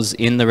details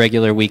in the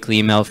regular weekly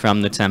email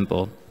from the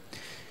temple.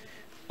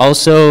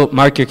 Also,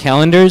 mark your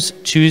calendars.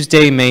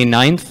 Tuesday, May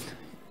 9th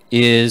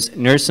is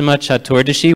Nrsimha Chaturdashi.